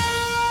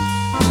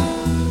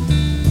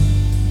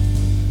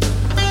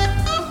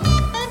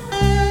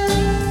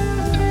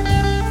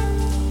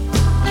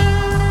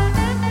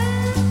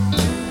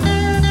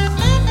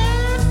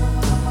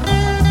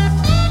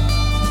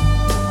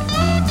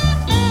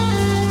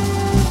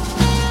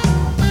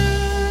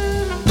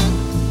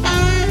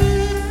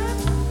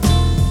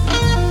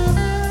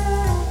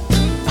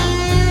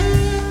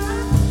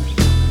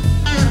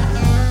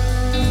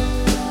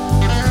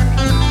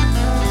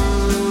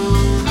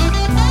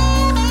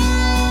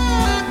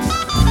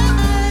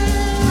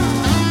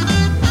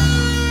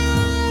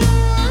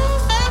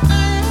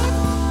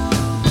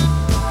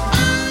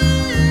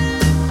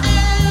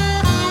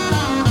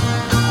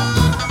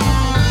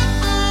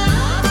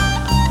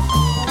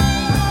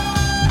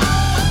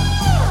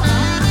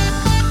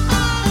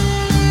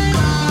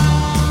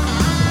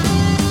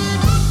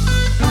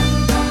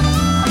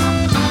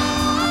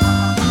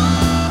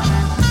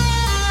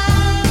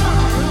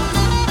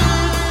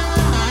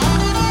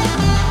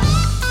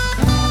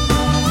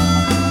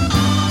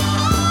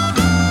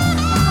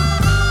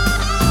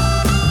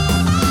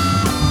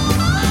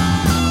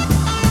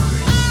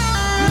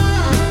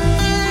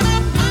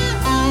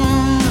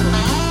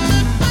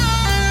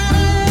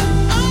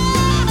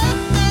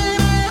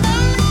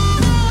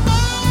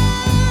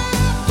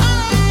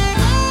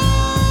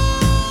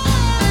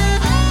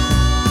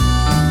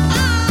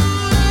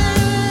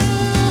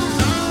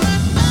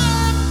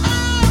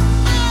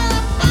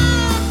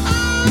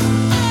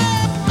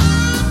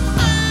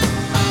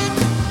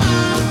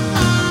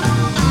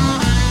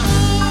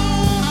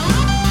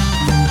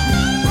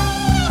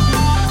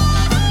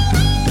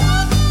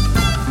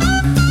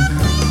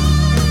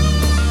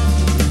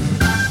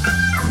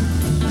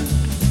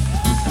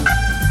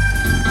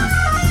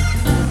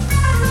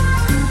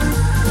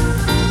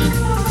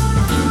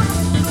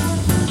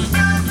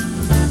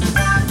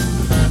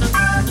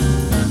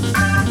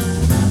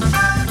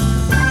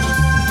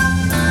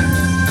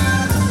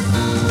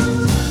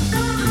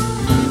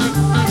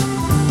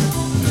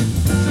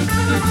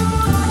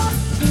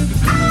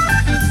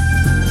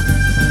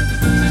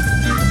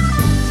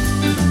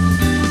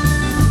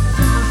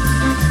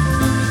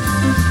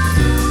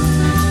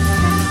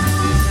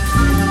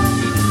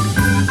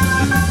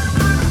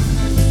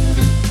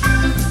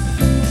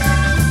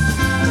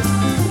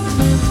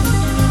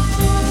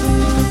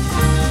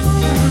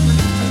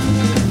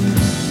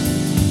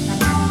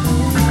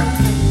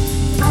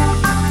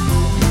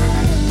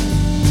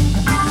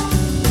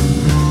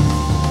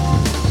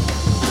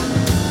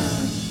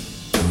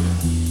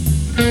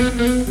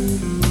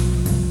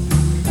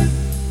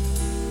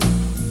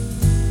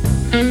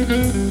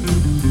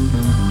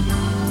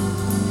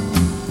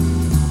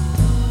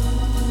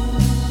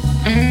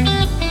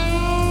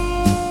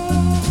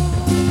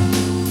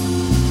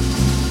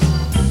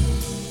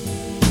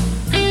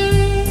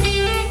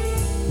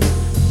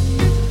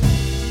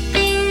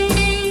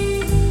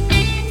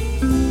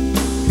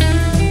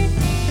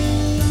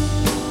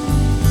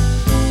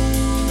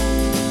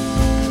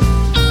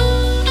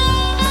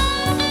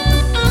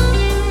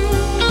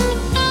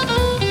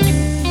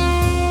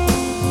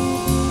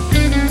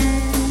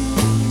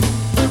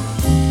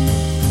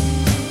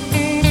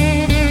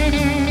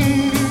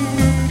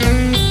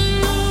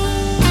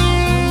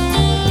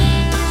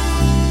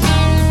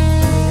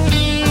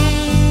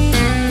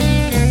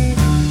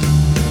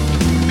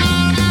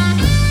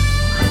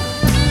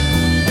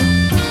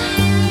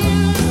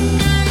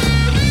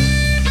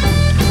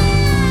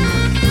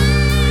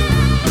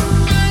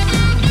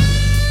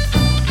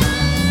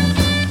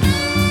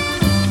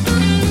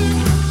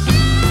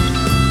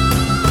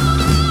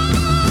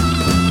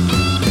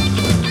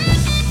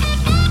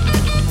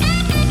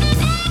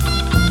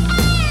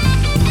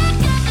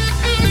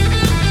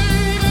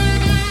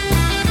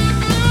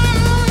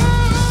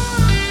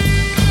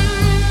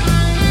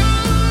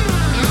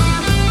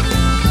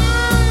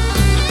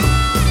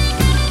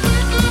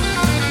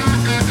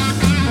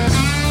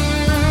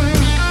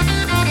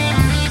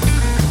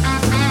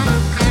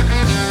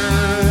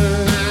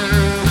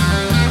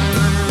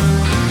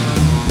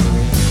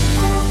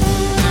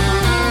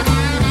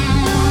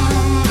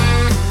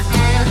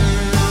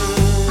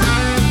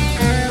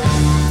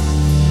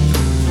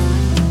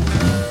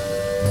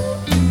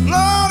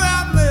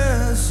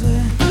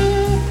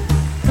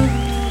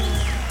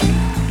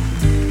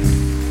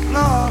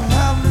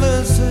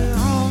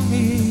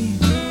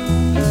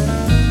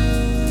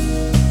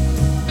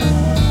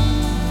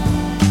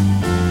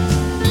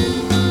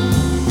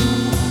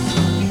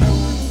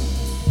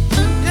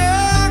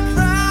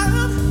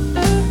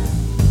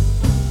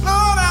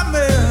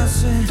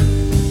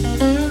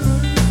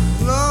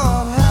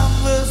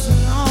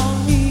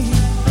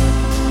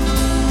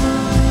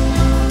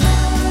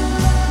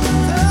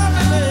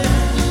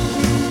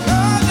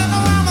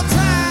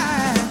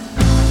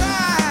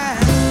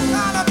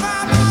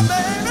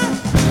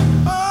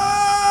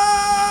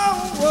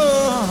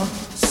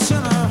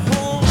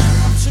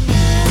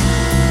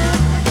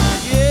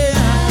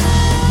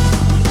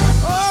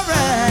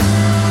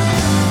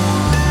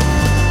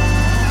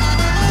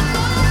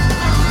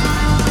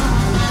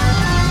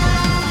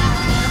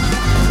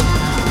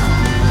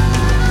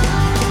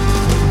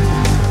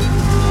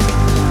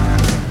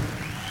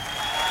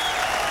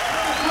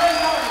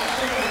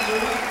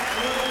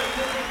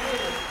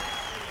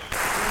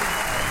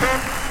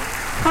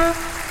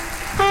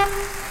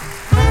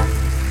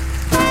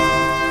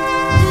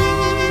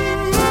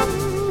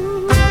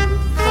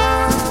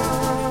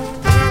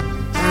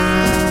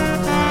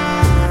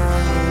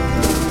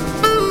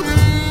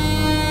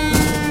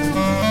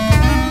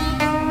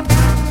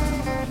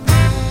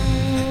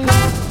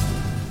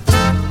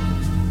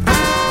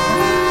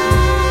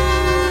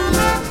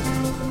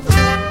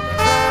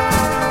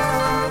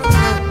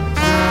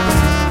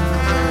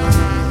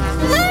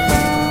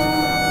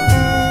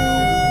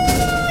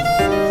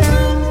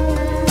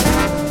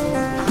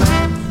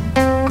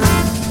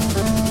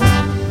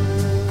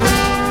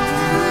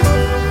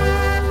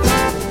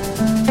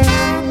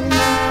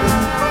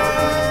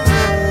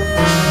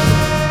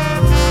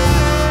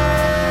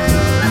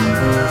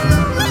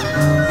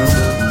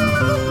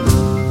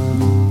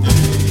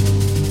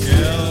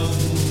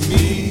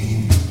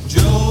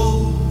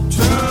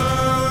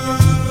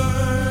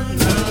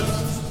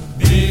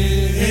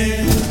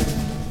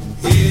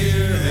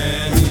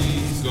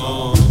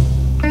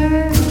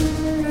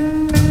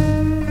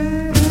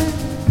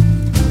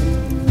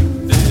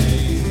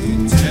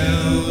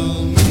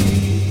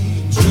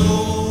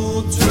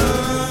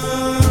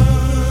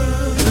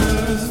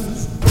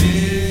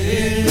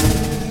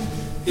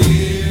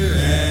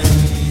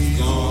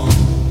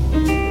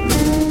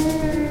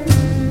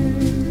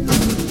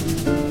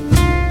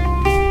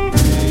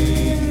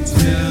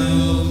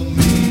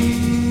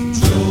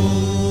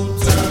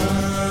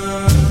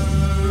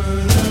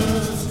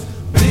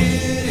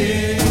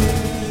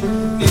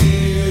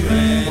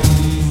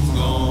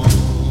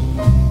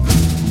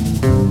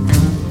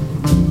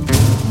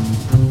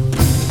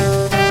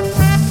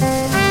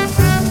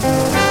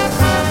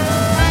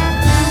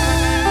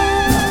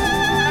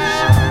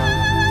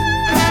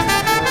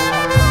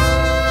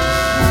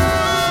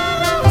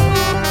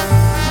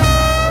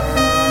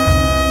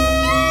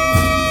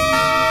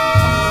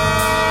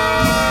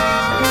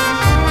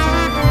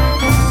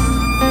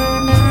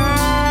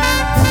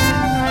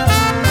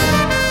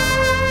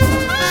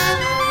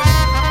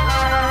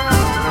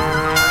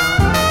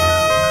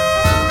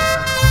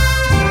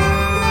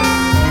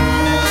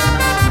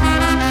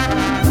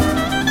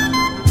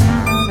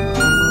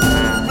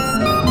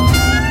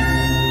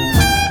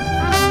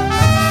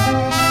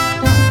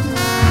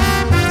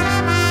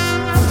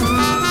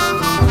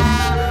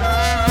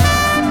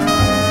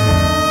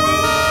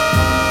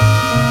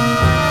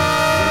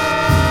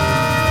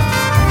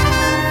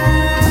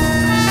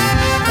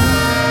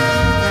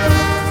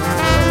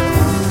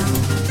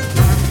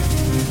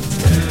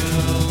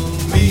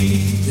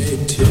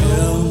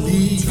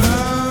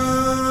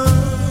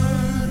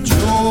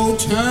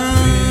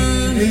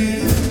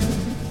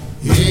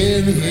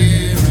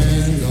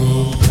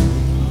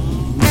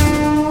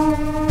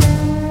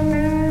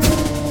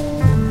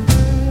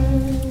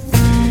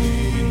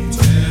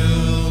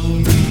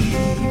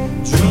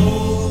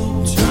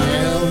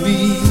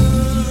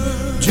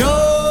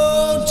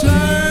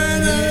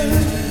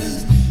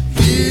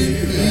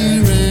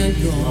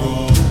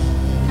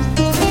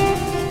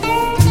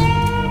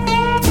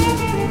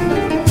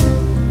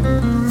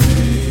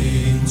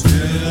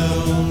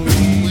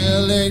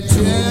 they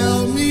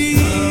tell me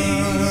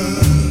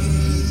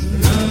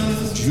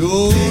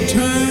Joe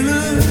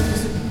Turner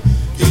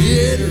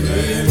get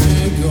ready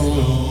to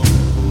go.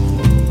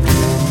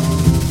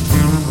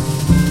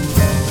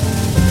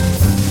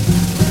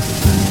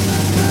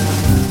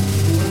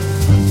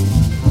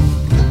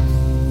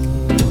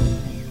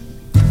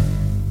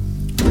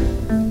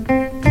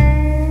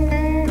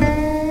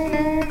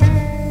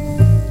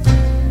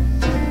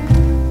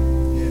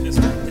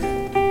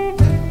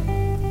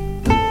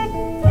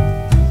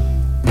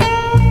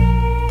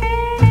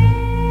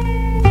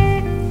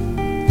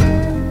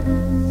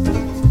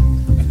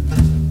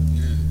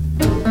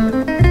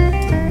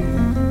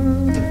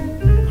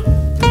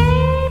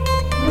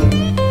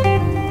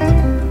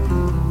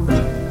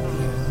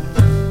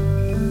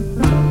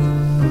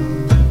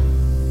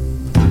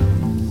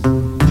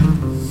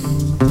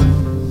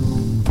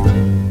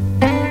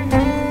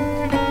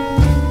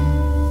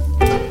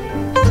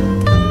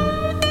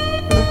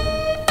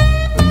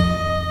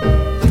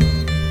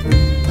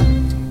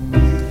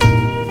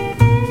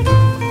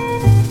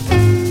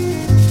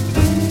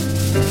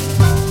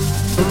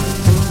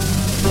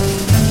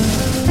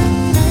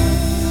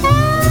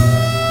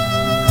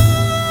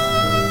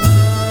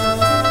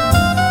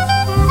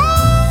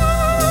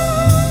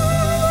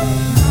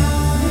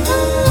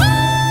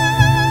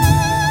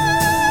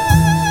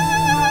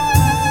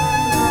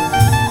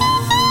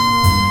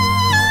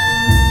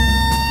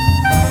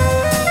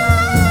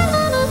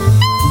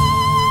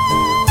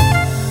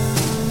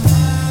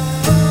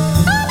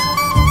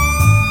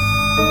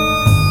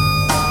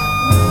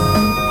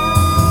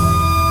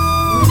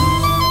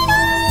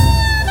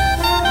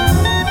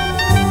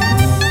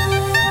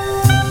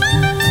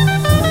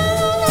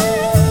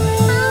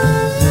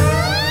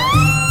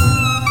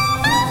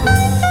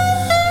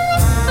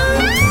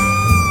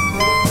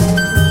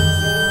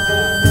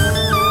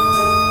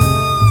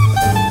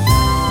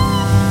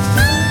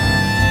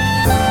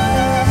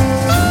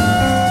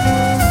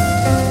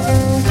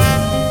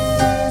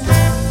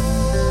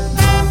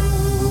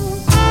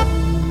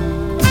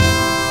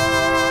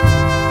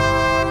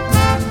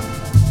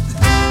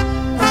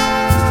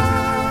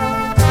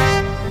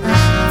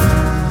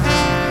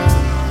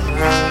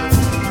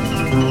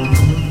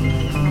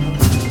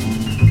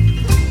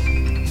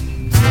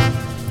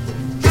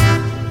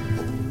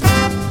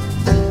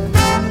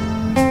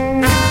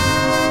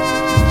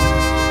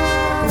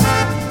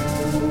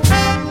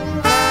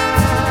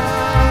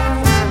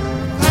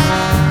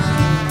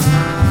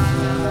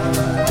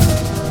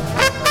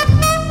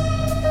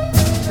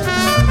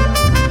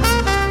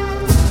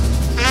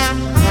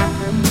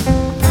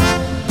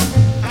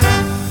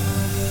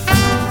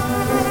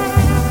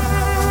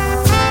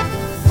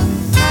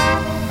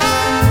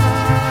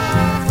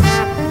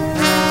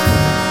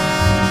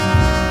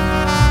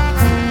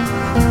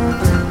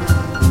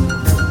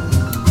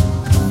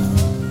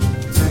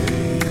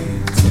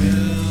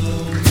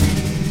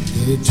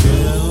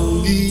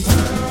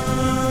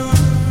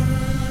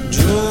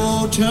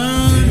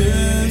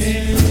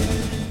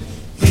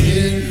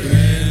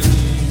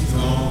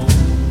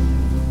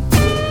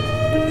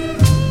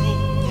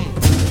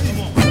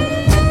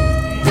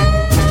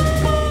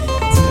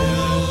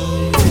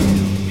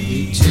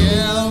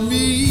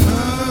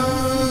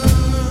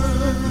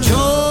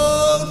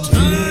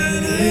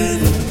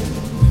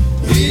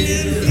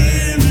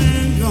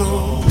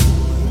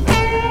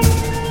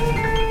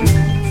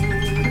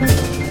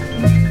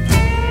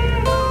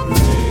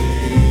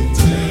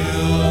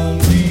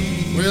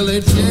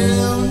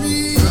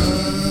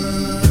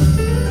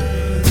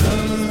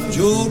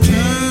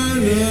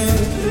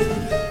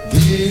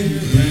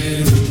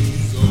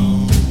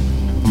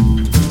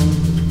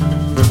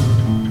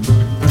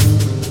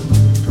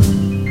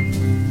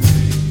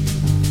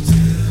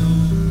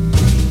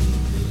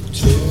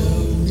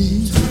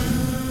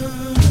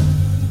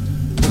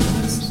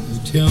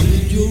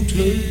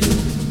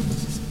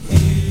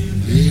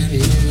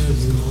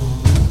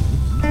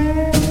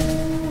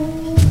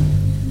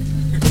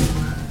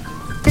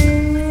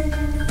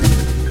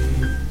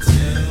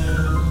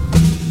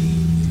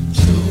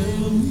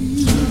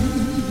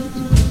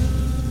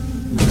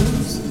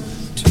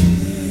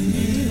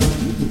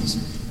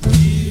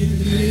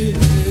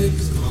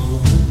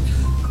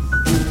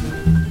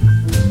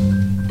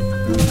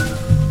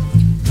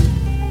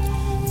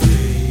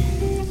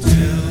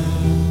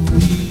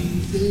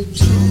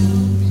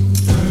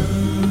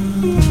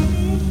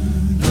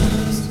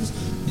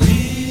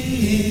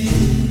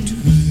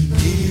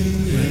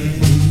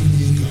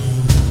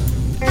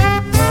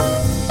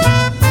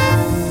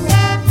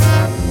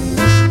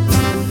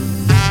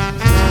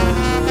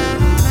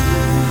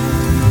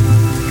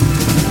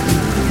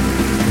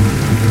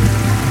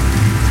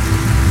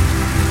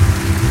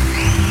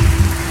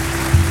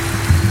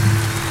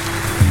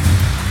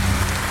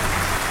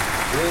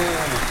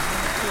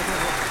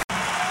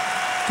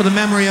 For the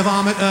memory of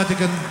Ahmet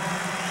Ertegun,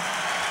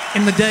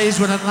 in the days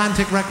when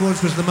Atlantic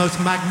Records was the most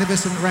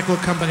magnificent record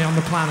company on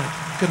the planet.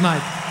 Good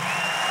night.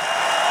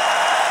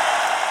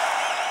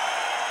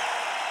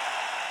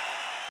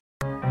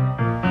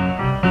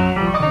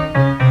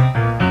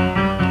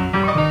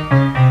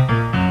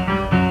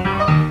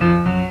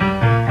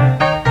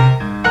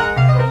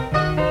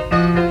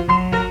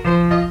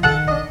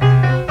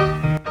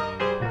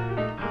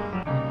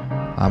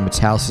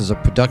 House is a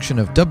production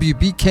of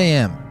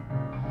WBKM,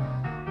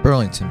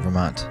 Burlington,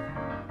 Vermont.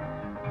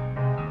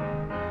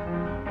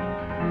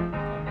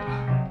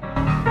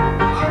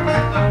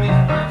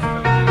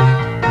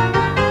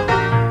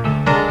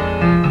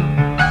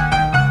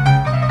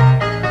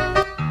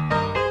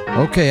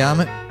 Okay,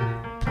 Ahmet,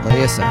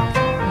 play us out.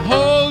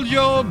 Hold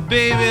your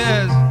baby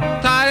as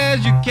tight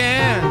as you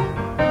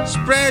can.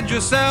 Spread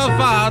yourself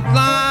out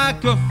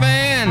like a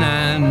fan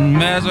and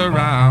mess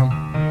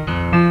around.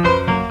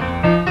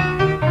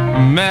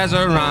 Mess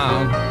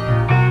around.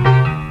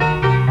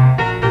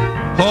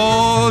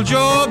 Hold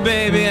your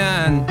baby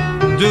and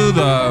do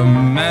the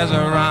mess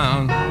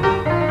around.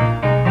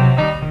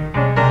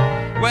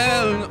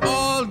 Well,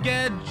 all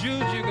get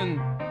juice, you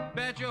can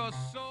bet your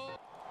soul.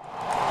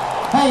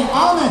 Hey,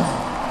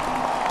 Ahmet!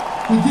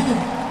 We did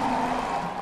it.